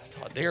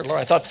 Dear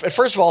Lord. I thought,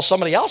 first of all,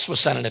 somebody else was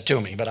sending it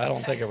to me. But I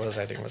don't think it was.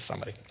 I think it was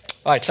somebody.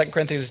 All right, 2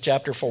 Corinthians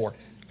chapter 4.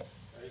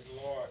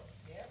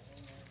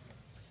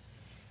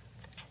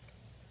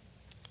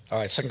 All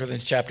right, 2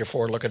 Corinthians chapter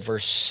 4, look at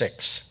verse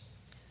 6.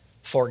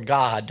 For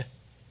God,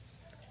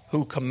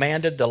 who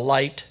commanded the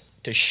light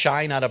to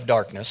shine out of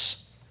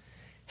darkness,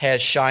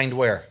 has shined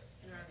where?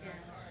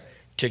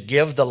 To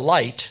give the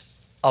light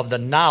of the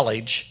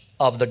knowledge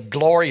of the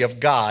glory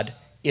of God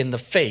in the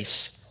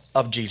face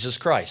of Jesus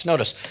Christ.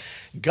 Notice,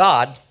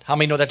 God, how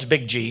many know that's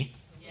big G?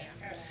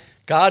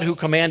 God who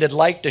commanded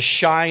light to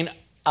shine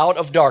out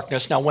of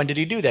darkness. Now, when did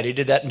he do that? He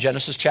did that in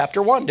Genesis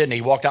chapter 1, didn't he?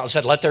 He walked out and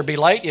said, let there be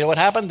light. You know what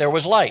happened? There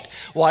was light.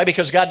 Why?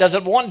 Because God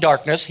doesn't want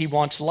darkness. He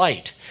wants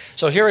light.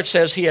 So here it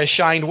says he has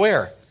shined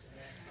where?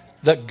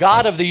 The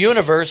God of the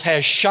universe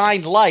has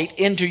shined light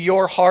into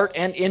your heart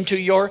and into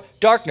your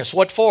darkness.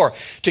 What for?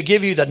 To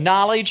give you the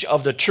knowledge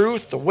of the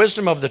truth, the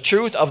wisdom of the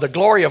truth, of the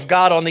glory of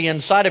God on the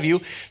inside of you,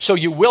 so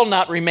you will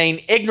not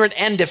remain ignorant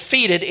and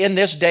defeated in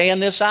this day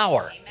and this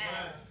hour.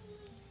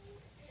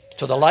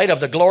 So the light of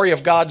the glory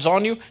of God's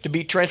on you to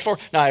be transformed.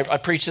 Now, I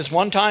preached this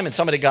one time and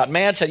somebody got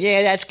mad, said,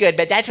 yeah, that's good,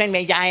 but that's when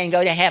we die and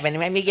go to heaven. And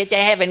when we get to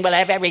heaven, we'll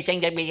have everything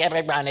that we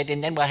ever wanted,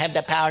 and then we'll have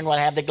the power and we'll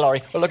have the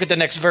glory. Well, look at the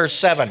next verse,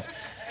 7.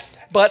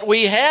 But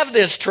we have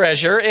this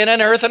treasure in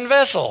an earthen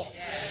vessel.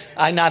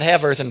 I not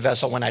have earthen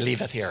vessel when I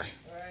leaveth here.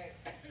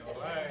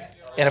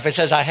 And if it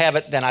says I have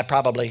it, then I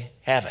probably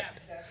have it.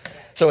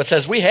 So it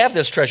says, we have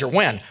this treasure.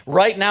 When?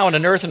 Right now in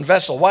an earthen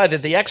vessel. Why?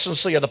 That the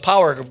excellency of the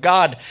power of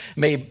God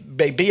may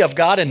be of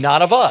God and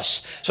not of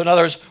us. So in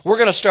other words, we're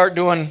going to start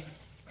doing,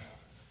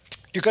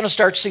 you're going to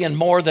start seeing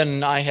more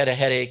than I had a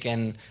headache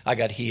and I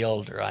got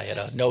healed, or I had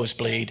a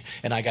nosebleed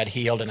and I got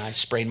healed and I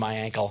sprained my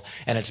ankle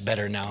and it's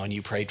better now and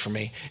you prayed for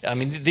me. I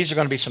mean, these are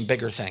going to be some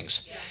bigger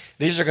things.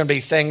 These are going to be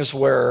things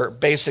where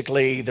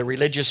basically the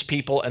religious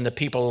people and the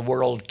people of the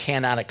world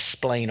cannot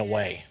explain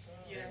away.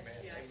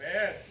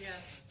 Amen.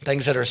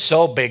 Things that are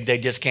so big they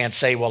just can't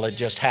say, well, it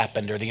just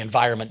happened, or the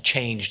environment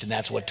changed and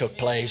that's what took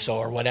place,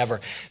 or whatever.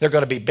 They're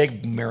going to be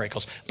big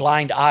miracles.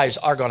 Blind eyes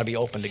are going to be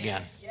opened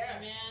again.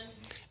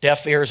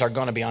 Deaf ears are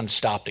going to be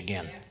unstopped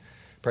again.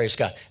 Praise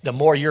God. The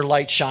more your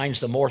light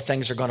shines, the more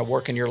things are going to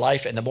work in your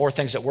life, and the more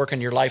things that work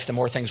in your life, the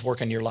more things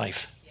work in your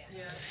life.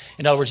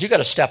 In other words, you got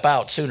to step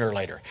out sooner or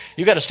later.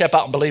 You got to step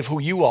out and believe who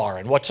you are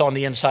and what's on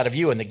the inside of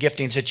you and the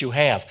giftings that you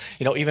have.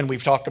 You know, even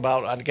we've talked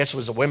about, I guess it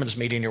was a women's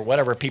meeting or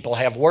whatever, people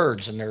have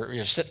words and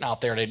they're sitting out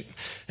there and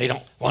they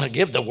don't want to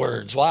give the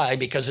words. Why?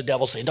 Because the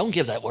devil's saying, don't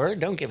give that word,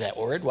 don't give that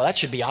word. Well, that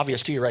should be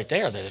obvious to you right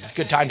there that it's a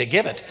good time to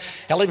give it.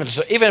 Hell, even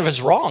if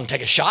it's wrong,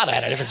 take a shot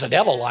at it. If it's the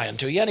devil lying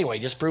to you anyway,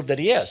 just prove that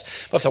he is.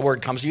 But if the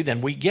word comes to you,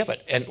 then we give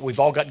it. And we've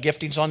all got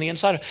giftings on the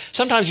inside.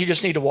 Sometimes you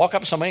just need to walk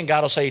up to somebody and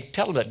God will say,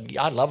 tell them that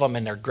I love them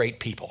and they're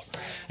great people.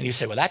 And you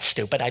say, well, that's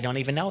stupid. I don't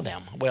even know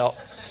them. Well,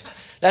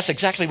 that's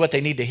exactly what they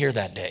need to hear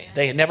that day.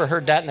 They had never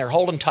heard that in their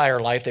whole entire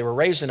life. They were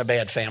raised in a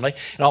bad family.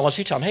 And all once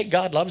you tell them, hey,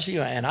 God loves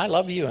you and I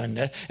love you.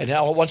 And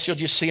all once you'll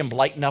just see them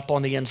lighten up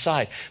on the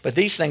inside. But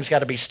these things got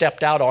to be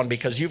stepped out on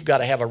because you've got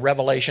to have a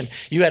revelation.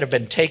 You had to have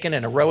been taken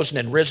and arisen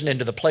and risen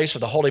into the place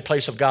of the holy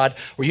place of God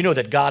where you know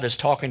that God is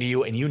talking to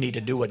you and you need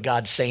to do what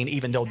God's saying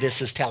even though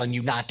this is telling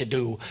you not to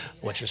do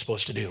what you're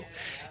supposed to do.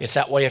 It's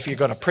that way if you're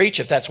going to preach,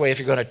 if that's the way if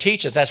you're going to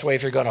teach, if that's the way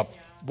if you're going to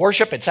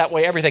worship, it's that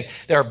way everything.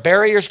 There are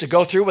barriers to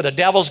go through where the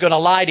devil's going to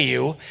lie to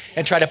you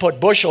and try to put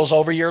bushels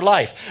over your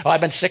life. Oh,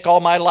 I've been sick all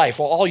my life.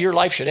 Well, all your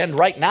life should end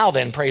right now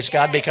then, praise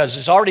God, because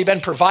it's already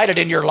been provided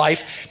in your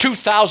life.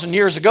 2,000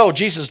 years ago,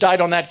 Jesus died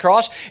on that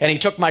cross, and he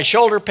took my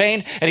shoulder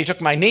pain, and he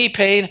took my knee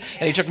pain,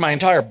 and he took my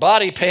entire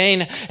body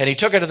pain, and he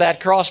took it to that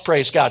cross,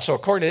 praise God. So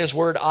according to his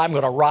word, I'm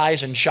going to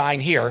rise and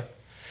shine here.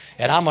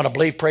 And I'm going to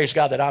believe, praise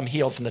God, that I'm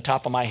healed from the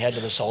top of my head to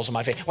the soles of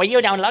my feet. Well,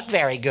 you don't look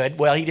very good.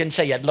 Well, he didn't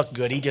say you'd look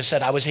good. He just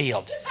said I was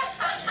healed.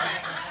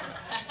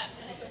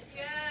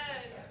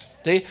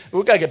 See,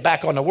 we've got to get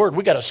back on the word.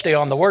 We've got to stay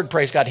on the word,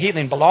 praise God.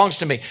 Healing belongs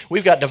to me.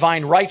 We've got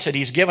divine rights that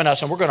he's given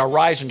us, and we're going to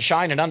rise and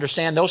shine and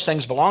understand those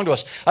things belong to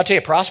us. I'll tell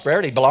you,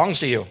 prosperity belongs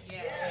to you.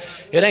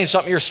 It ain't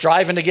something you're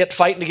striving to get,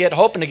 fighting to get,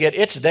 hoping to get.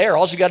 It's there.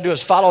 All you got to do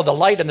is follow the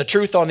light and the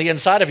truth on the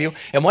inside of you,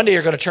 and one day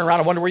you're going to turn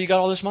around and wonder where you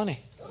got all this money.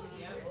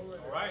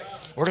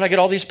 Where did I get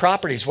all these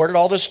properties? Where did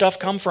all this stuff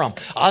come from?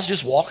 I was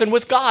just walking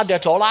with God.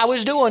 That's all I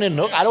was doing. And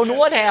look, I don't know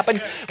what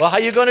happened. Well, how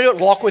are you going to do it?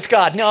 Walk with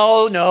God.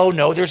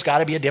 No. There's got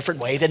to be a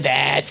different way than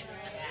that.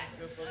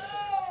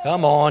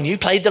 Come on. You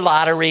played the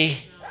lottery.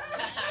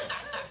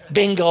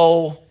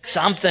 Bingo.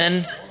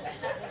 Something.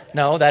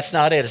 No, that's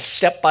not it. It's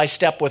step by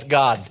step with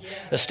God.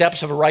 The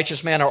steps of a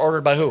righteous man are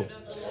ordered by who?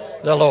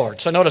 The Lord.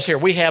 So notice here,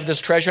 we have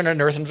this treasure in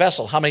an earthen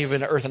vessel. How many of you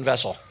have an earthen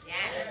vessel?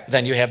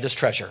 Then you have this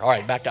treasure. All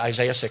right, back to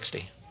Isaiah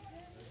 60.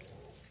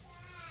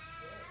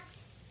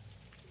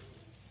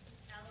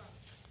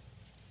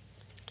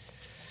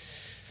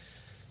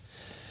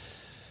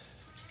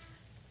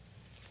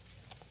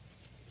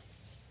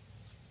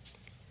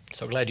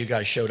 So glad you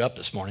guys showed up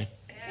this morning.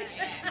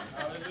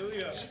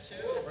 Hallelujah.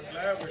 We're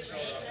glad we showed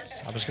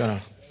up. I was going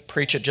to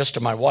preach it just to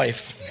my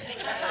wife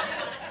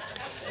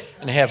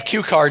and have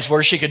cue cards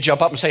where she could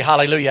jump up and say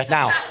hallelujah.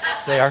 Now,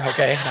 they are,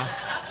 okay. Now.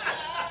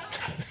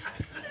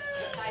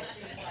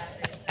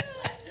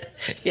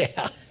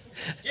 Yeah.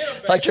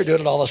 Like they're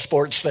doing all the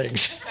sports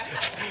things.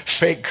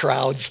 Fake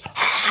crowds.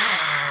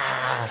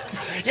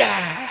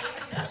 Yeah.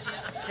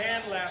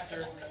 Canned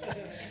laughter.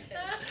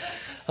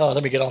 Oh,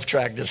 let me get off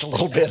track just a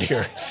little bit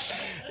here.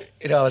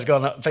 You know, I was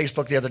going on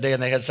Facebook the other day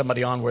and they had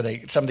somebody on where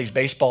some of these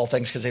baseball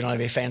things, because they don't have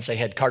any fans, they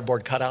had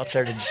cardboard cutouts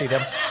there. Did you see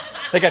them?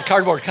 They got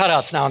cardboard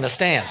cutouts now in the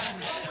stands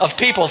of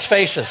people's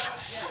faces.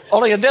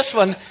 Only in this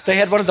one, they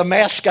had one of the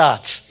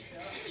mascots.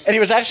 And he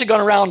was actually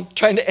going around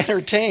trying to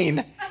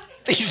entertain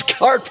these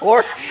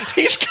cardboard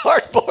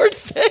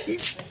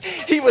things.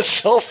 He was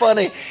so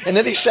funny. And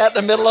then he sat in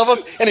the middle of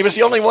them and he was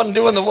the only one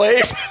doing the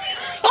wave.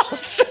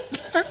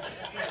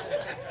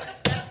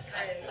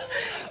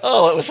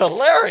 Oh, it was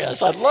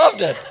hilarious. I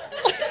loved it.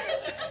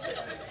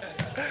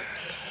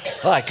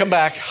 All right, come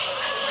back.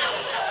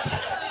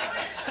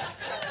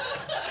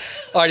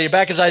 All right, are you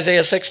back as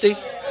Isaiah 60?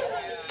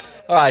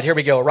 All right, here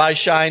we go. Rise,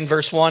 shine,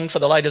 verse 1. For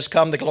the light has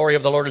come, the glory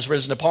of the Lord is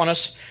risen upon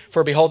us.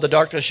 For behold, the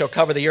darkness shall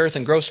cover the earth,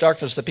 and gross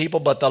darkness the people.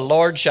 But the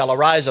Lord shall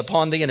arise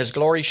upon thee, and his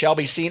glory shall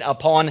be seen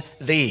upon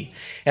thee.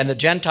 And the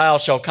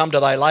Gentiles shall come to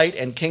thy light,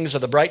 and kings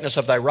of the brightness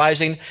of thy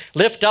rising.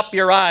 Lift up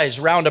your eyes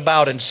round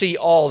about, and see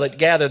all that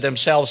gather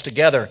themselves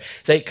together.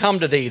 They come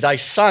to thee. Thy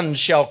sons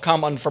shall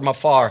come on from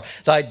afar.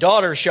 Thy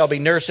daughters shall be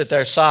nursed at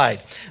their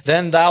side.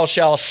 Then thou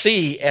shalt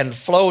see and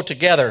flow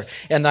together,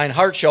 and thine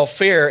heart shall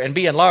fear and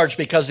be enlarged,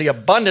 because the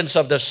abundance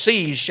of the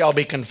seas shall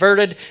be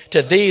converted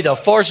to thee. The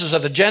forces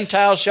of the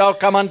Gentiles shall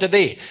come unto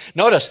thee.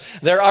 Notice,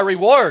 there are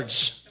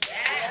rewards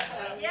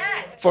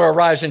for a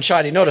rise and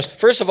shining. Notice,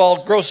 first of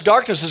all, gross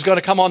darkness is going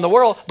to come on the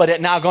world, but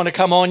it's now going to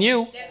come on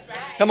you. That's right.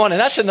 Come on, and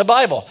that's in the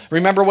Bible.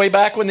 Remember way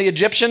back when the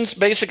Egyptians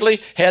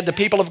basically had the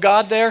people of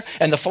God there,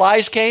 and the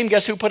flies came?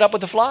 Guess who put up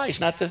with the flies?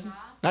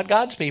 Not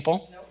God's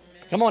people.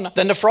 Come on.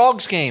 Then the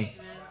frogs came.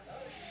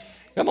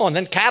 Come on,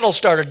 then cattle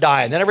started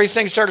dying. Then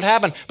everything started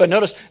happening. But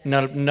notice,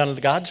 none of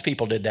the God's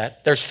people did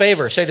that. There's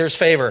favor. Say there's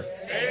favor.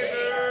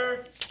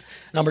 Favor.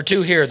 Number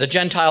 2 here, the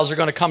Gentiles are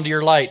going to come to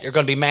your light. There are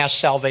going to be mass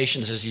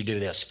salvations as you do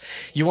this.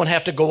 You won't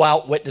have to go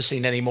out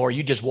witnessing anymore.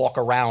 You just walk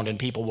around and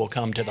people will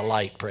come to the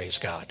light. Praise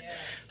God.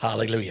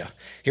 Hallelujah.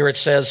 Here it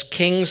says,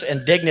 kings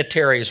and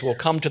dignitaries will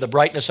come to the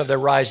brightness of their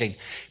rising.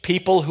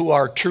 People who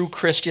are true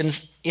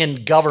Christians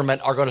in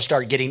government are going to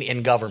start getting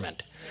in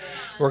government.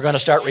 We're going to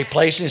start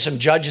replacing some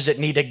judges that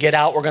need to get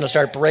out. We're going to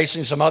start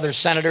replacing some other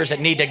senators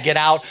that need to get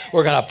out.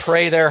 We're going to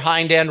pray their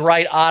hind end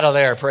right out of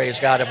there, praise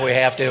God, if we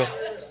have to.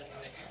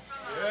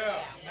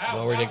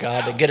 Glory to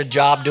God. They get a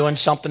job doing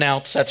something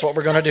else. That's what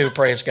we're going to do,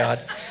 praise God.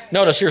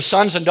 Notice, your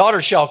sons and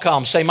daughters shall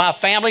come. Say, my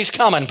family's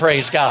coming,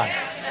 praise God.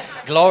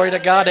 Glory to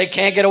God. They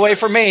can't get away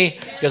from me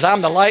because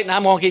I'm the light, and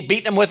I'm going to keep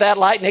beating them with that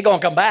light, and they're going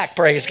to come back,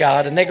 praise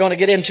God, and they're going to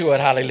get into it,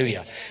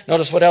 hallelujah.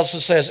 Notice what else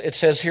it says. It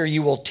says here,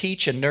 you will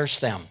teach and nurse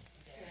them.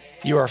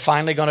 You are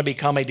finally going to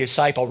become a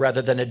disciple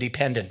rather than a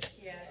dependent.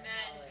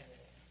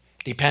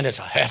 Dependence,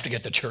 I have to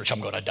get to church,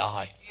 I'm going to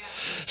die.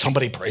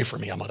 Somebody pray for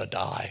me, I'm going to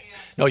die.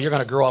 No, you're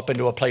going to grow up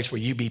into a place where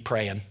you be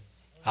praying.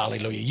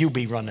 Hallelujah. You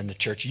be running the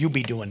church. You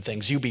be doing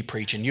things. You be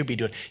preaching. You're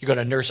going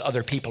to nurse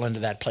other people into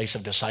that place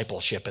of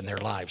discipleship in their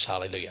lives.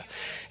 Hallelujah.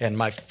 And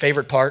my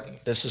favorite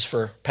part, this is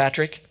for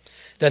Patrick.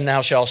 Then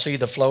thou shalt see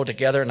the flow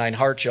together, and thine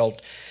heart shall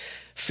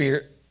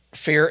fear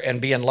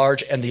and be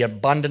enlarged, and the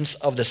abundance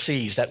of the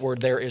seas. That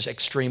word there is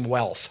extreme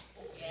wealth.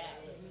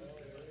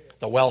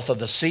 The wealth of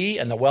the sea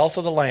and the wealth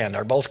of the land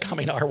are both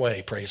coming our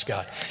way, praise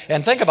God.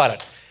 And think about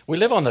it. We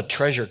live on the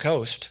treasure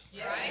coast.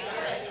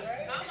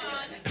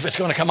 If it's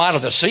going to come out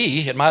of the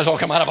sea, it might as well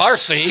come out of our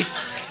sea.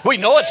 We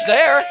know it's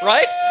there,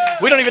 right?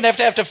 We don't even have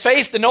to have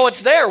faith to know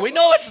it's there. We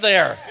know it's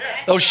there.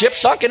 Those ships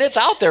sunk and it's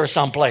out there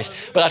someplace.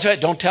 But I tell you,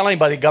 don't tell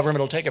anybody, the government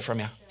will take it from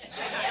you.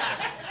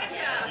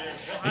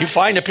 You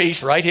find a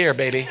piece right here,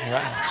 baby.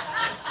 Right.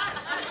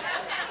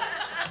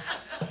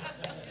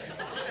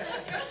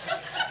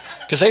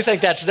 Because they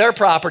think that's their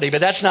property,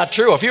 but that's not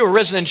true. If you were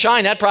risen and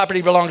shine, that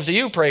property belongs to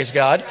you, praise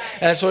God,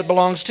 and that's what it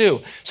belongs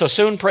to. So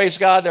soon, praise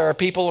God, there are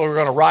people who are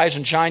going to rise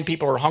and shine.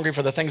 People who are hungry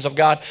for the things of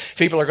God.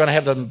 People are going to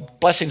have the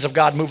blessings of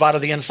God move out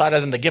of the inside of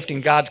them. The gifting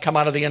of God come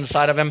out of the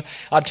inside of them.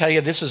 I'll tell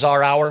you, this is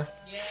our hour.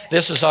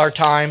 This is our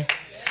time.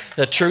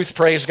 The truth,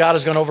 praise God,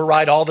 is going to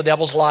override all the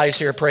devil's lies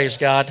here, praise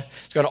God.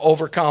 It's going to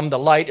overcome, the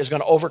light is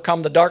going to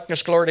overcome the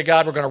darkness, glory to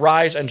God. We're going to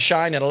rise and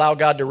shine and allow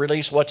God to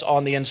release what's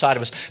on the inside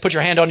of us. Put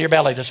your hand on your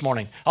belly this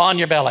morning. On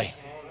your belly.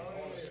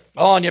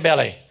 On your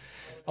belly.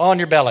 On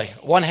your belly.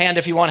 One hand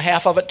if you want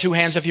half of it, 2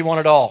 hands if you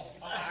want it all.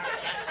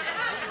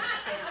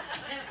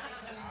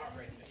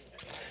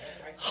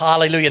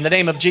 Hallelujah. In the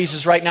name of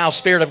Jesus right now,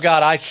 Spirit of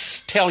God, I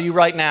tell you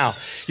right now,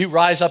 you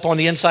rise up on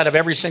the inside of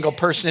every single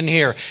person in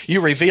here.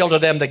 You reveal to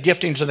them the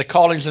giftings and the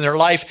callings in their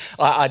life.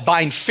 I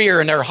bind fear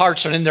in their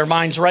hearts and in their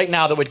minds right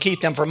now that would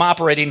keep them from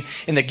operating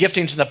in the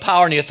giftings and the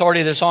power and the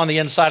authority that's on the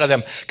inside of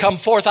them. Come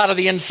forth out of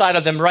the inside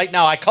of them right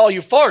now. I call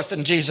you forth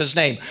in Jesus'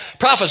 name.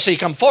 Prophecy,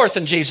 come forth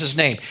in Jesus'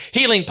 name.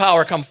 Healing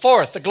power, come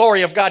forth. The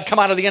glory of God, come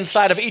out of the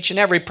inside of each and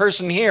every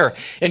person here.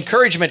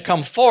 Encouragement,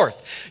 come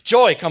forth.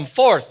 Joy, come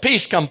forth.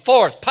 Peace, come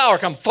forth. Power,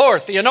 come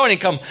forth. The anointing,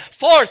 come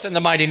forth in the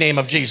mighty name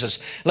of Jesus.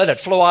 Let it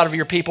flow out of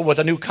your people with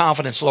a new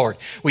confidence, Lord.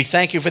 We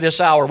thank you for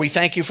this hour. We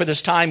thank you for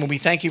this time, and we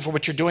thank you for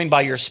what you're doing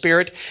by your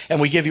Spirit, and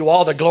we give you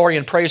all the glory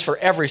and praise for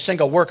every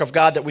single work of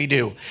God that we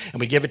do. And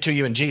we give it to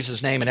you in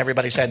Jesus' name, and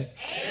everybody said,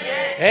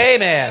 Amen.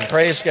 Amen.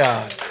 Praise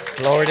God.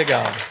 Glory to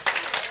God.